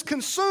 They're just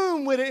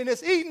consumed with it, and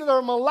it's eating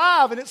them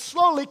alive, and it's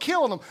slowly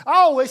killing them. I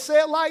always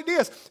say it like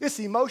this. It's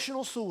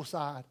emotional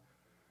suicide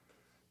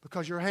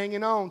because you're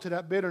hanging on to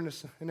that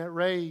bitterness and that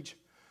rage.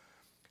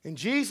 And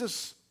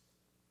Jesus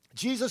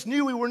Jesus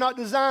knew we were not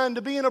designed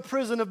to be in a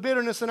prison of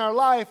bitterness in our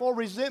life or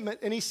resentment,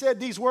 and he said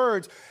these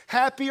words,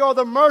 happy are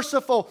the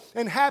merciful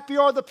and happy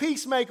are the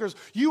peacemakers.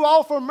 You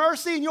offer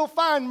mercy and you'll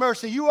find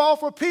mercy. You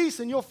offer peace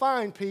and you'll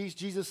find peace,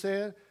 Jesus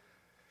said.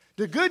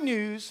 The good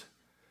news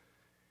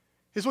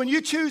is when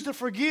you choose to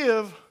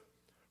forgive,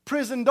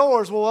 prison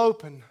doors will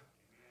open.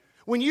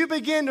 When you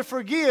begin to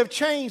forgive,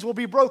 chains will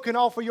be broken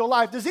off of your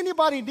life. Does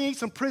anybody need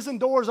some prison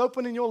doors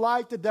open in your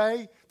life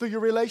today through your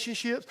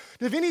relationships?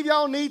 Do any of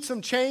y'all need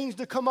some chains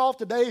to come off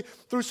today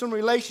through some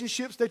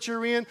relationships that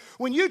you're in?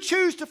 When you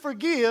choose to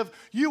forgive,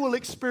 you will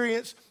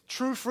experience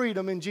true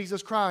freedom in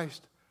Jesus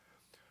Christ.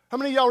 How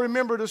many of y'all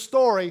remember the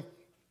story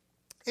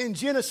in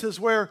Genesis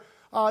where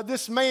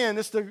this man,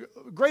 it's the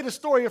greatest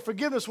story of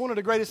forgiveness, one of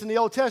the greatest in the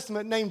Old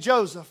Testament, named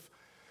Joseph.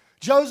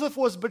 Joseph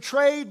was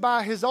betrayed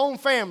by his own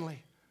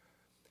family.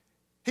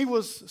 He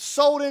was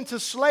sold into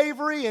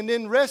slavery and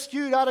then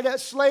rescued out of that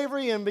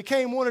slavery and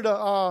became one of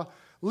the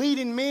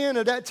leading men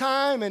of that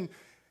time. And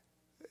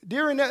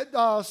during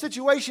that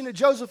situation that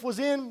Joseph was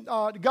in,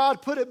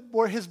 God put it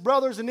where his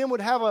brothers and them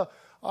would have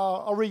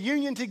a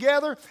reunion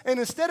together. And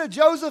instead of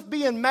Joseph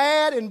being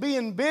mad and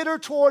being bitter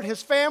toward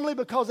his family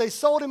because they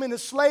sold him into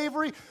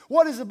slavery,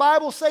 what does the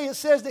Bible say? It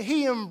says that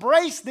he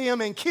embraced them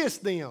and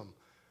kissed them.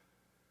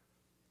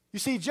 You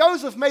see,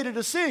 Joseph made a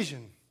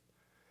decision.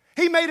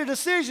 He made a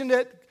decision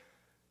that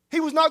he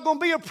was not going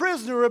to be a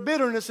prisoner of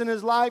bitterness in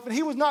his life, and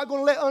he was not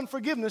going to let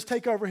unforgiveness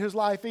take over his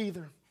life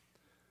either.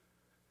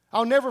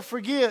 I'll never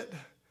forget,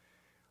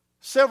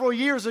 several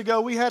years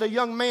ago, we had a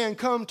young man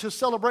come to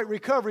celebrate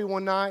recovery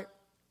one night.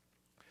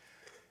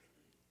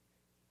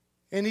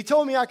 And he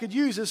told me I could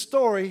use his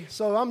story,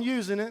 so I'm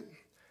using it.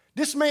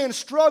 This man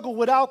struggled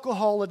with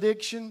alcohol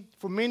addiction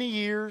for many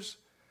years.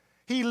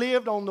 He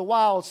lived on the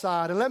wild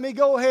side. And let me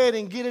go ahead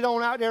and get it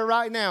on out there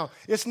right now.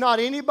 It's not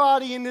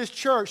anybody in this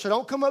church, so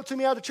don't come up to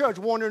me out of church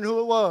wondering who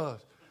it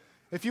was.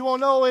 If you want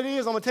to know who it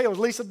is, I'm going to tell you it was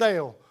Lisa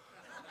Dale.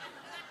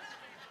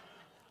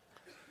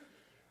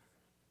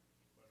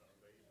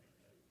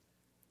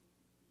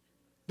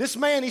 This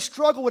man, he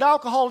struggled with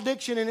alcohol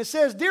addiction, and it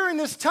says during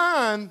this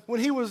time when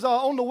he was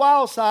on the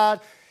wild side,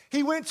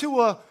 he went to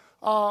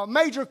a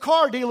major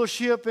car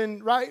dealership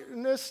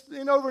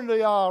over in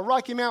the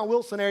Rocky Mount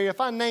Wilson area. If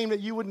I named it,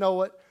 you would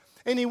know it.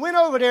 And he went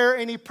over there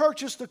and he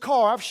purchased a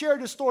car. I've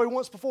shared this story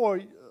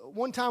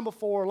one time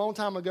before, a long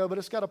time ago, but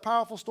it's got a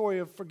powerful story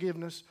of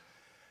forgiveness.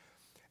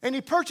 And he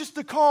purchased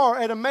the car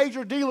at a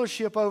major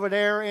dealership over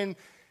there, and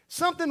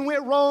something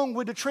went wrong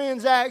with the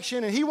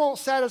transaction, and he wasn't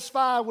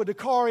satisfied with the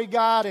car he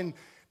got, and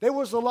there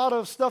was a lot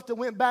of stuff that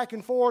went back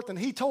and forth, and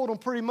he told them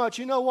pretty much,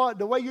 you know what,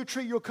 the way you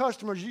treat your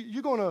customers,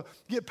 you're going to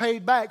get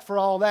paid back for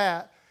all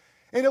that.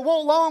 And it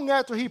wasn't long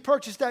after he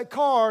purchased that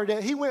car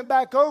that he went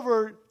back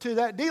over to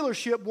that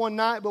dealership one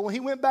night, but when he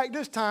went back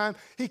this time,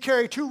 he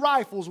carried 2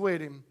 rifles with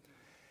him.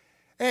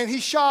 And he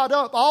shot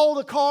up all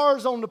the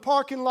cars on the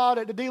parking lot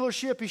at the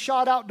dealership. He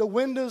shot out the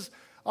windows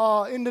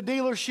in the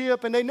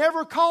dealership, and they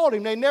never called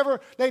him. They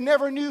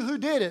never knew who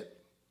did it.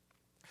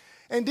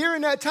 And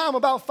during that time,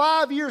 about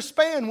 5 years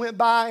span went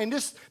by, and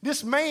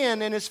this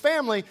man and his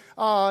family,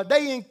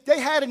 they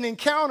had an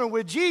encounter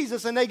with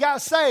Jesus, and they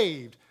got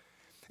saved.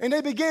 And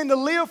they began to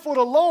live for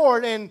the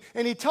Lord, and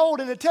he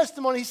told in the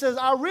testimony, he says,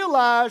 I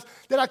realized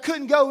that I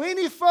couldn't go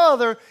any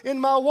further in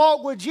my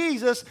walk with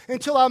Jesus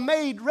until I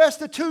made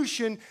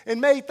restitution and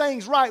made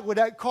things right with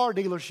that car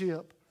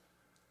dealership.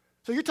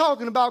 So you're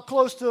talking about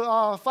close to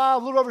a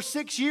little over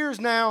 6 years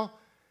now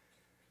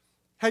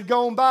had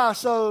gone by.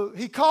 So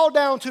he called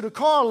down to the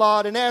car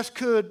lot and asked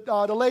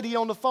the lady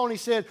on the phone, he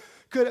said,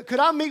 could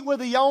I meet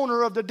with the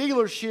owner of the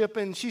dealership?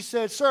 And she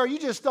said, sir, you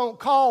just don't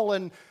call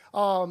and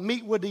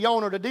meet with the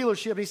owner of the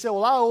dealership. He said,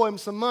 well, I owe him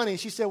some money.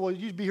 She said, well,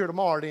 you'd be here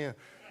tomorrow then.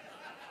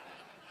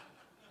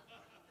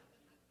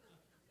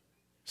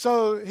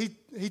 So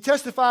he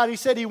testified, he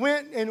said he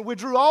went and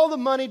withdrew all the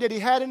money that he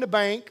had in the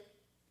bank,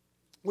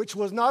 which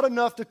was not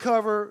enough to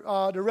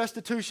cover the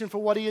restitution for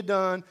what he had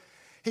done.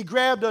 He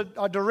grabbed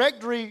a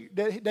directory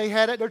that they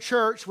had at their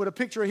church with a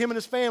picture of him and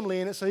his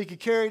family in it so he could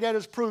carry that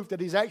as proof that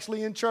he's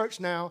actually in church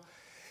now.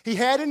 He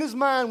had in his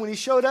mind when he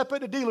showed up at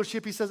the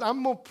dealership, he says,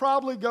 I'm going to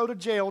probably go to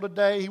jail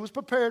today. He was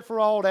prepared for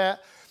all that.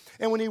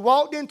 And when he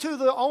walked into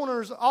the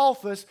owner's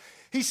office,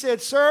 he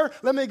said, sir,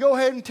 let me go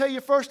ahead and tell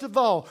you first of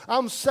all,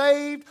 I'm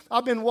saved.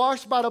 I've been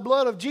washed by the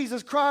blood of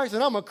Jesus Christ,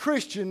 and I'm a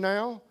Christian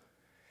now.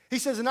 He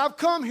says, and I've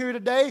come here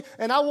today,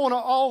 and I want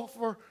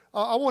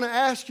to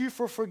ask you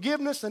for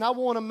forgiveness, and I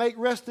want to make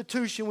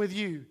restitution with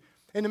you.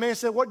 And the man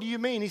said, what do you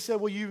mean? He said,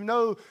 well, you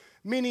know,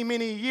 many,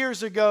 many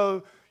years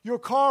ago, your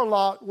car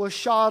lot was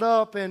shot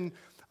up, and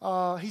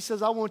he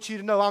says, I want you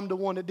to know I'm the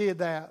one that did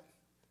that.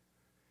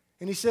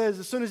 And he says,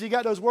 as soon as he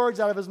got those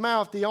words out of his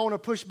mouth, the owner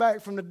pushed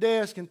back from the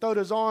desk and threw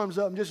his arms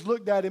up and just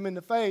looked at him in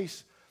the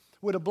face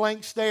with a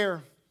blank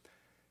stare.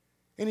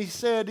 And he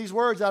said these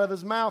words out of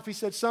his mouth. He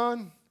said,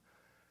 son,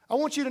 I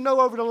want you to know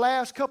over the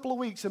last couple of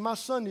weeks in my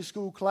Sunday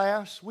school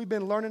class, we've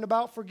been learning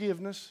about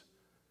forgiveness.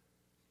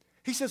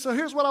 He said, so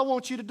here's what I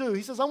want you to do.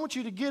 He says, I want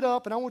you to get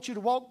up and I want you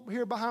to walk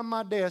here behind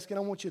my desk and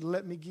I want you to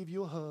let me give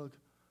you a hug.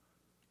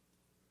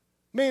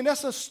 Man,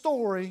 that's a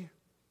story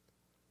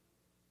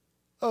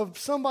of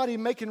somebody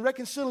making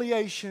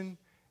reconciliation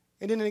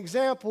and an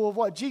example of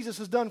what Jesus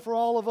has done for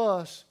all of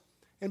us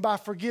and by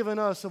forgiving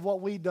us of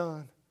what we've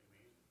done.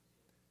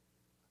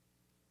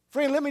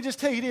 Friend, let me just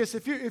tell you this.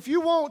 If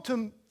you want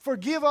to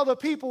forgive other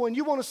people and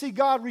you want to see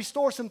God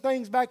restore some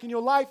things back in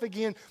your life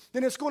again,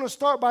 then it's going to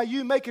start by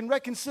you making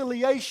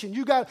reconciliation.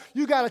 You got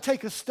to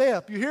take a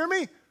step. You hear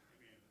me?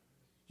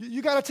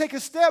 You got to take a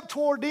step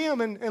toward them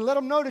and let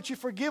them know that you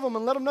forgive them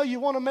and let them know you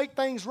want to make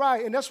things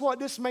right. And that's what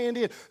this man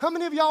did. How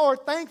many of y'all are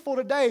thankful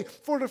today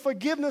for the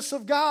forgiveness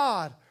of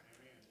God?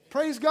 Amen.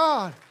 Praise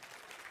God.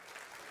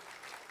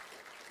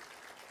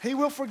 He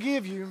will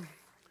forgive you.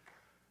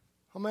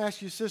 I'm going to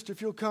ask you, sister,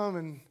 if you'll come,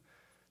 and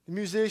the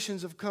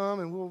musicians have come,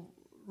 and we'll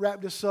wrap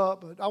this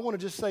up. But I want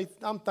to just say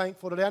I'm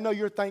thankful today. I know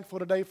you're thankful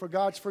today for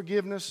God's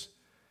forgiveness.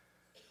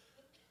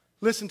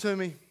 Listen to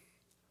me.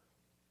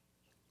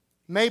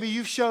 Maybe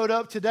you've showed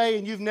up today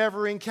and you've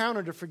never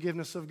encountered the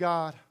forgiveness of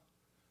God.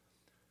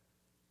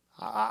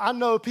 I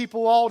know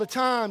people all the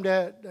time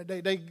that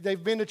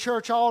they've been to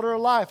church all their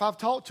life. I've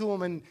talked to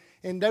them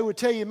and they would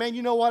tell you, man,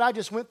 you know what? I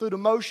just went through the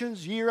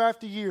motions year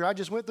after year. I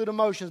just went through the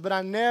motions, but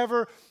I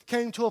never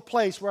came to a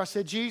place where I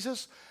said,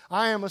 Jesus,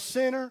 I am a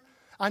sinner.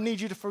 I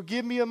need you to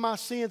forgive me of my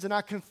sins, and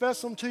I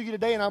confess them to you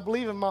today, and I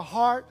believe in my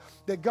heart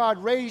that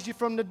God raised you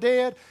from the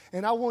dead,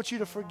 and I want you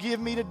to forgive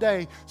me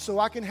today so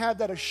I can have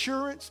that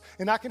assurance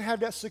and I can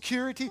have that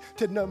security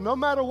to know no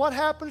matter what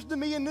happens to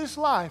me in this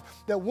life,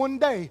 that one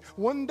day,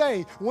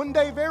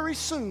 very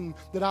soon,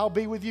 that I'll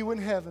be with you in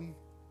heaven.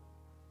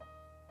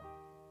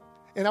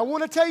 And I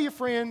want to tell you,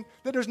 friend,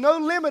 that there's no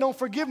limit on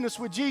forgiveness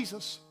with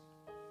Jesus.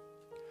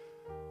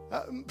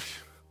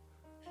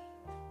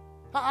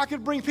 I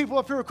could bring people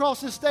up here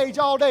across this stage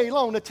all day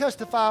long to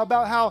testify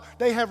about how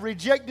they have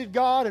rejected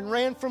God and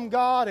ran from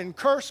God and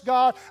cursed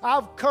God.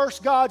 I've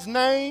cursed God's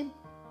name.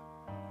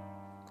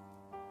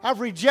 I've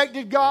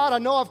rejected God. I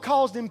know I've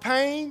caused Him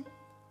pain.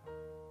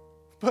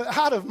 But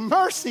out of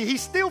mercy, He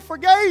still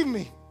forgave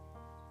me.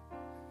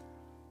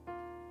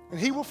 And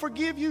He will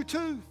forgive you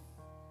too.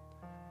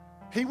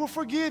 He will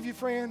forgive you,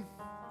 friend.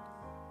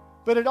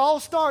 But it all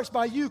starts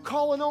by you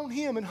calling on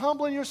Him and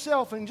humbling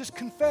yourself and just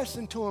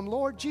confessing to Him,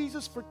 Lord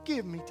Jesus,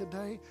 forgive me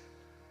today.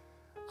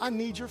 I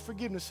need your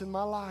forgiveness in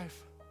my life.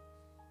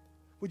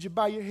 Would you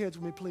bow your heads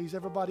with me, please?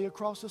 Everybody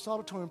across this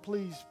auditorium,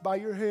 please bow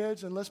your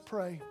heads and let's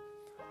pray.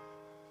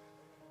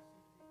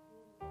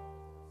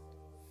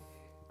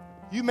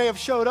 You may have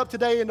showed up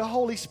today and the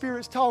Holy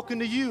Spirit's talking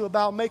to you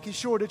about making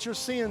sure that your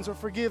sins are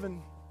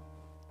forgiven.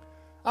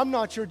 I'm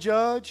not your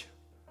judge.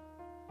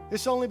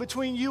 It's only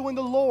between you and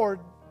the Lord.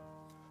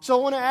 So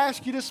I want to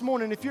ask you this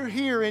morning, if you're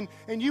here and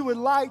you would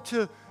like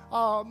to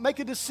make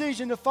a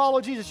decision to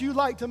follow Jesus, you'd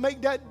like to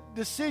make that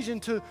decision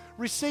to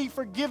receive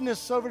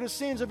forgiveness over the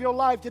sins of your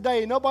life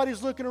today.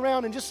 Nobody's looking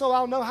around, and just so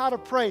I'll know how to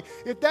pray.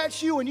 If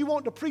that's you and you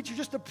want the preacher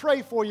just to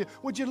pray for you,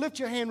 would you lift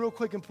your hand real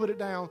quick and put it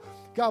down?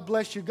 God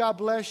bless you. God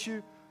bless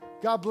you.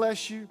 God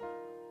bless you.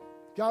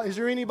 God, is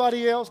there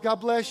anybody else? God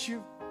bless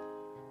you.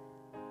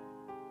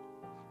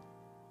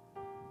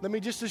 Let me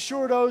just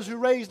assure those who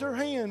raised their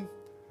hand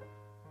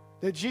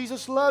that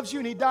Jesus loves you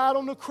and He died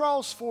on the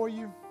cross for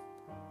you.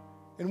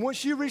 And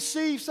once you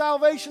receive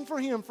salvation for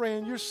Him,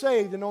 friend, you're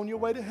saved and on your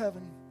way to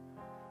heaven.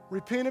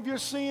 Repent of your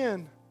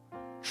sin.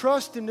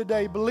 Trust Him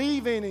today.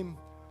 Believe in Him.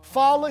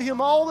 Follow Him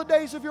all the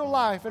days of your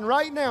life. And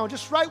right now,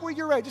 just right where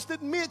you're at, just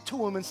admit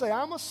to Him and say,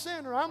 I'm a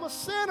sinner. I'm a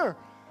sinner.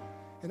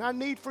 And I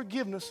need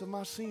forgiveness of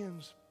my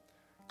sins.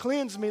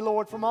 Cleanse me,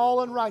 Lord, from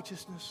all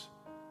unrighteousness.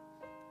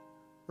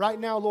 Right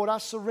now, Lord, I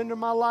surrender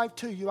my life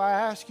to you. I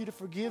ask you to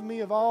forgive me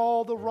of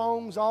all the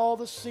wrongs, all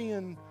the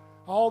sin,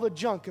 all the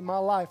junk in my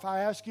life. I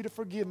ask you to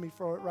forgive me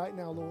for it right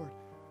now, Lord.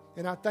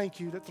 And I thank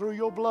you that through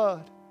your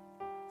blood,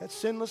 that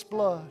sinless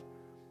blood,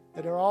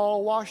 that are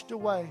all washed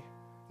away,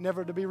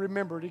 never to be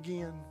remembered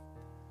again.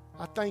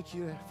 I thank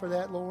you for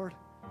that, Lord.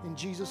 In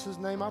Jesus'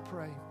 name I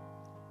pray.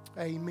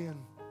 Amen.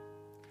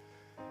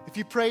 If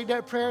you prayed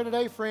that prayer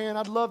today, friend,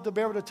 I'd love to be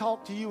able to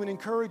talk to you and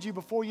encourage you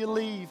before you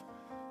leave.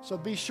 So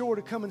be sure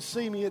to come and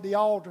see me at the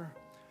altar.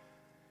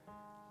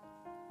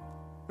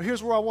 But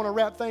here's where I want to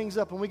wrap things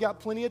up, and we got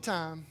plenty of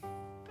time.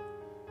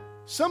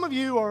 Some of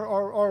you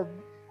are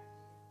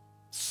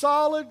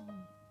solid,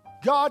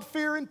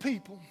 God-fearing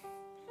people.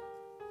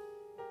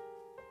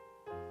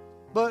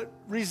 But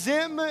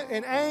resentment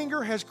and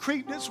anger has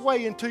creeped its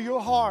way into your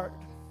heart.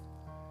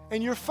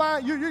 And you're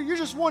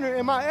just wondering,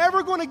 am I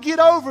ever going to get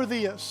over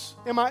this?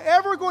 Am I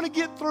ever going to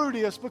get through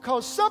this?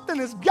 Because something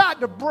has got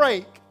to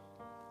break.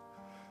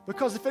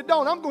 Because if it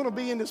don't, I'm going to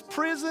be in this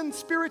prison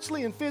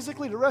spiritually and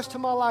physically the rest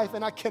of my life.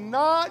 And I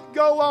cannot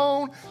go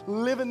on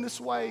living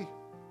this way.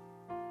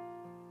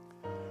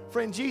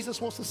 Friend, Jesus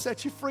wants to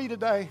set you free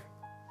today.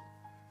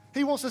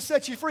 He wants to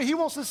set you free. He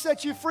wants to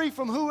set you free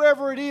from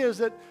whoever it is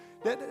that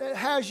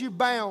has you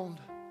bound.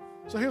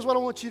 So here's what I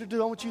want you to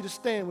do. I want you to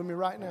stand with me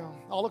right now.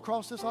 All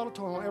across this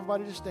auditorium, I want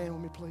everybody to stand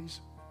with me,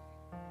 please.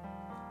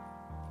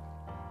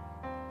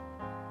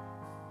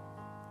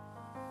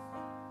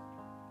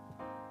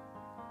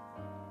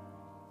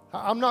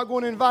 I'm not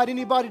going to invite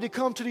anybody to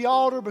come to the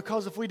altar,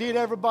 because if we did,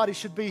 everybody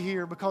should be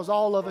here, because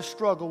all of us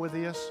struggle with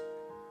this.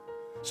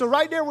 So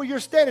right there where you're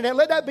standing at,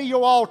 let that be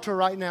your altar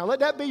right now. Let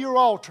that be your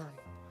altar.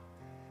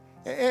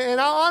 And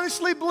I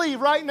honestly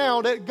believe right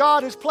now that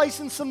God is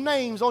placing some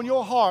names on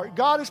your heart.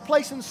 God is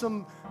placing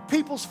some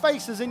people's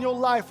faces in your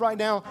life right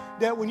now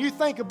that when you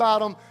think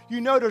about them,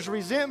 you know there's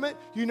resentment,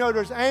 you know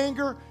there's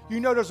anger, you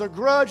know there's a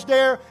grudge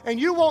there, and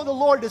you want the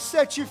Lord to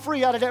set you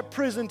free out of that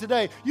prison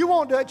today. You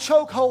want that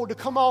chokehold to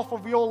come off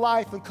of your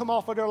life and come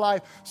off of their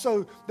life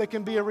so there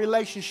can be a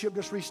relationship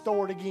that's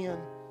restored again.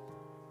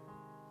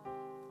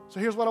 So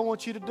here's what I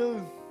want you to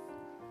do.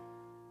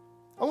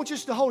 I want you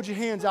just to hold your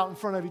hands out in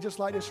front of you just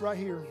like this right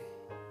here.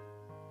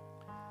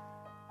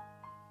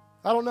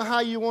 I don't know how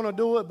you want to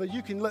do it, but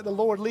you can let the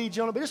Lord lead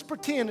you on it. But just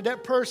pretend that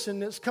that person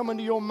that's coming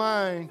to your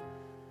mind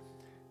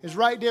is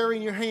right there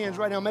in your hands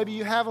right now. Maybe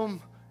you have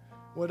them,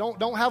 well,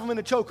 don't have them in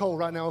a chokehold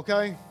right now,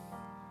 okay?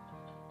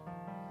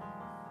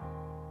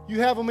 You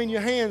have them in your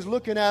hands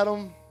looking at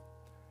them,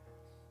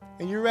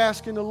 and you're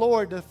asking the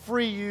Lord to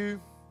free you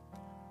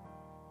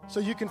so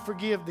you can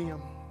forgive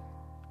them.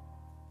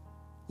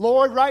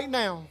 Lord, right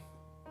now,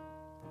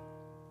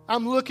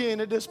 I'm looking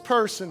at this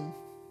person.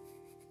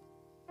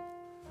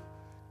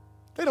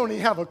 They don't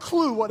even have a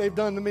clue what they've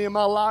done to me in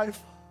my life.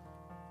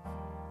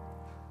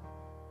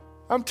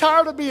 I'm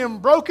tired of being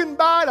broken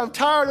by it. I'm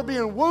tired of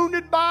being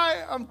wounded by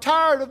it. I'm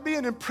tired of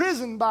being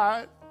imprisoned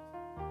by it.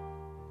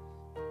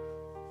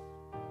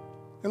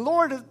 And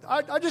Lord,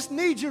 I just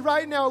need you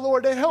right now,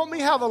 Lord, to help me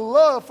have a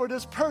love for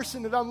this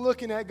person that I'm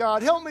looking at,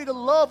 God. Help me to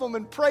love them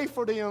and pray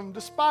for them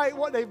despite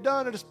what they've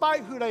done or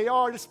despite who they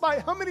are,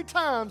 despite how many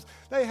times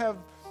they have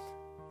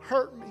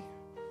hurt me.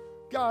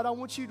 God, I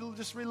want you to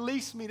just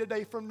release me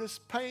today from this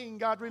pain.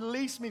 God,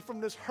 release me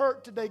from this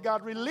hurt today.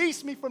 God,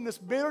 release me from this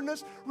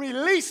bitterness.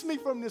 Release me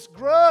from this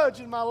grudge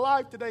in my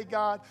life today,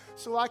 God,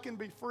 so I can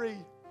be free.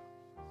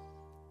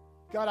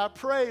 God, I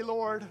pray,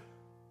 Lord,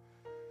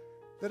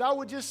 that I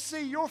would just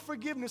see your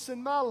forgiveness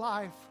in my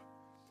life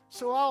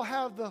so I'll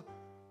have the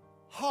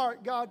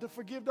heart, God, to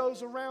forgive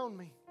those around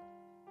me.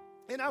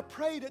 And I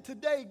pray that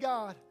today,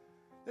 God,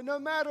 that no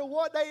matter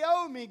what they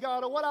owe me,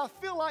 God, or what I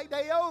feel like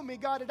they owe me,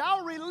 God, that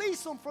I'll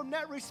release them from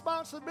that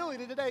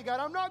responsibility today,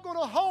 God. I'm not going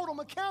to hold them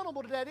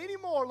accountable to that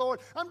anymore, Lord.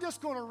 I'm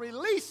just going to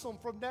release them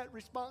from that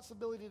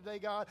responsibility today,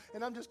 God.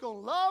 And I'm just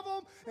going to love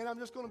them, and I'm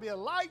just going to be a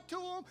light to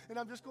them, and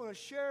I'm just going to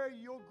share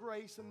your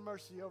grace and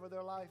mercy over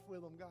their life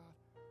with them, God.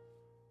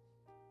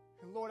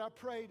 And Lord, I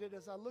pray that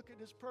as I look at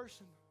this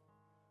person,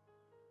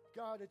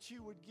 God, that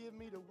you would give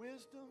me the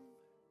wisdom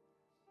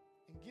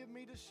and give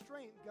me the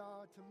strength,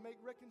 God, to make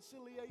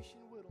reconciliation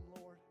with them,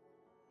 Lord,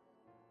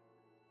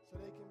 so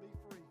they can be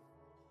free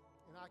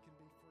and I can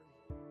be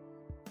free.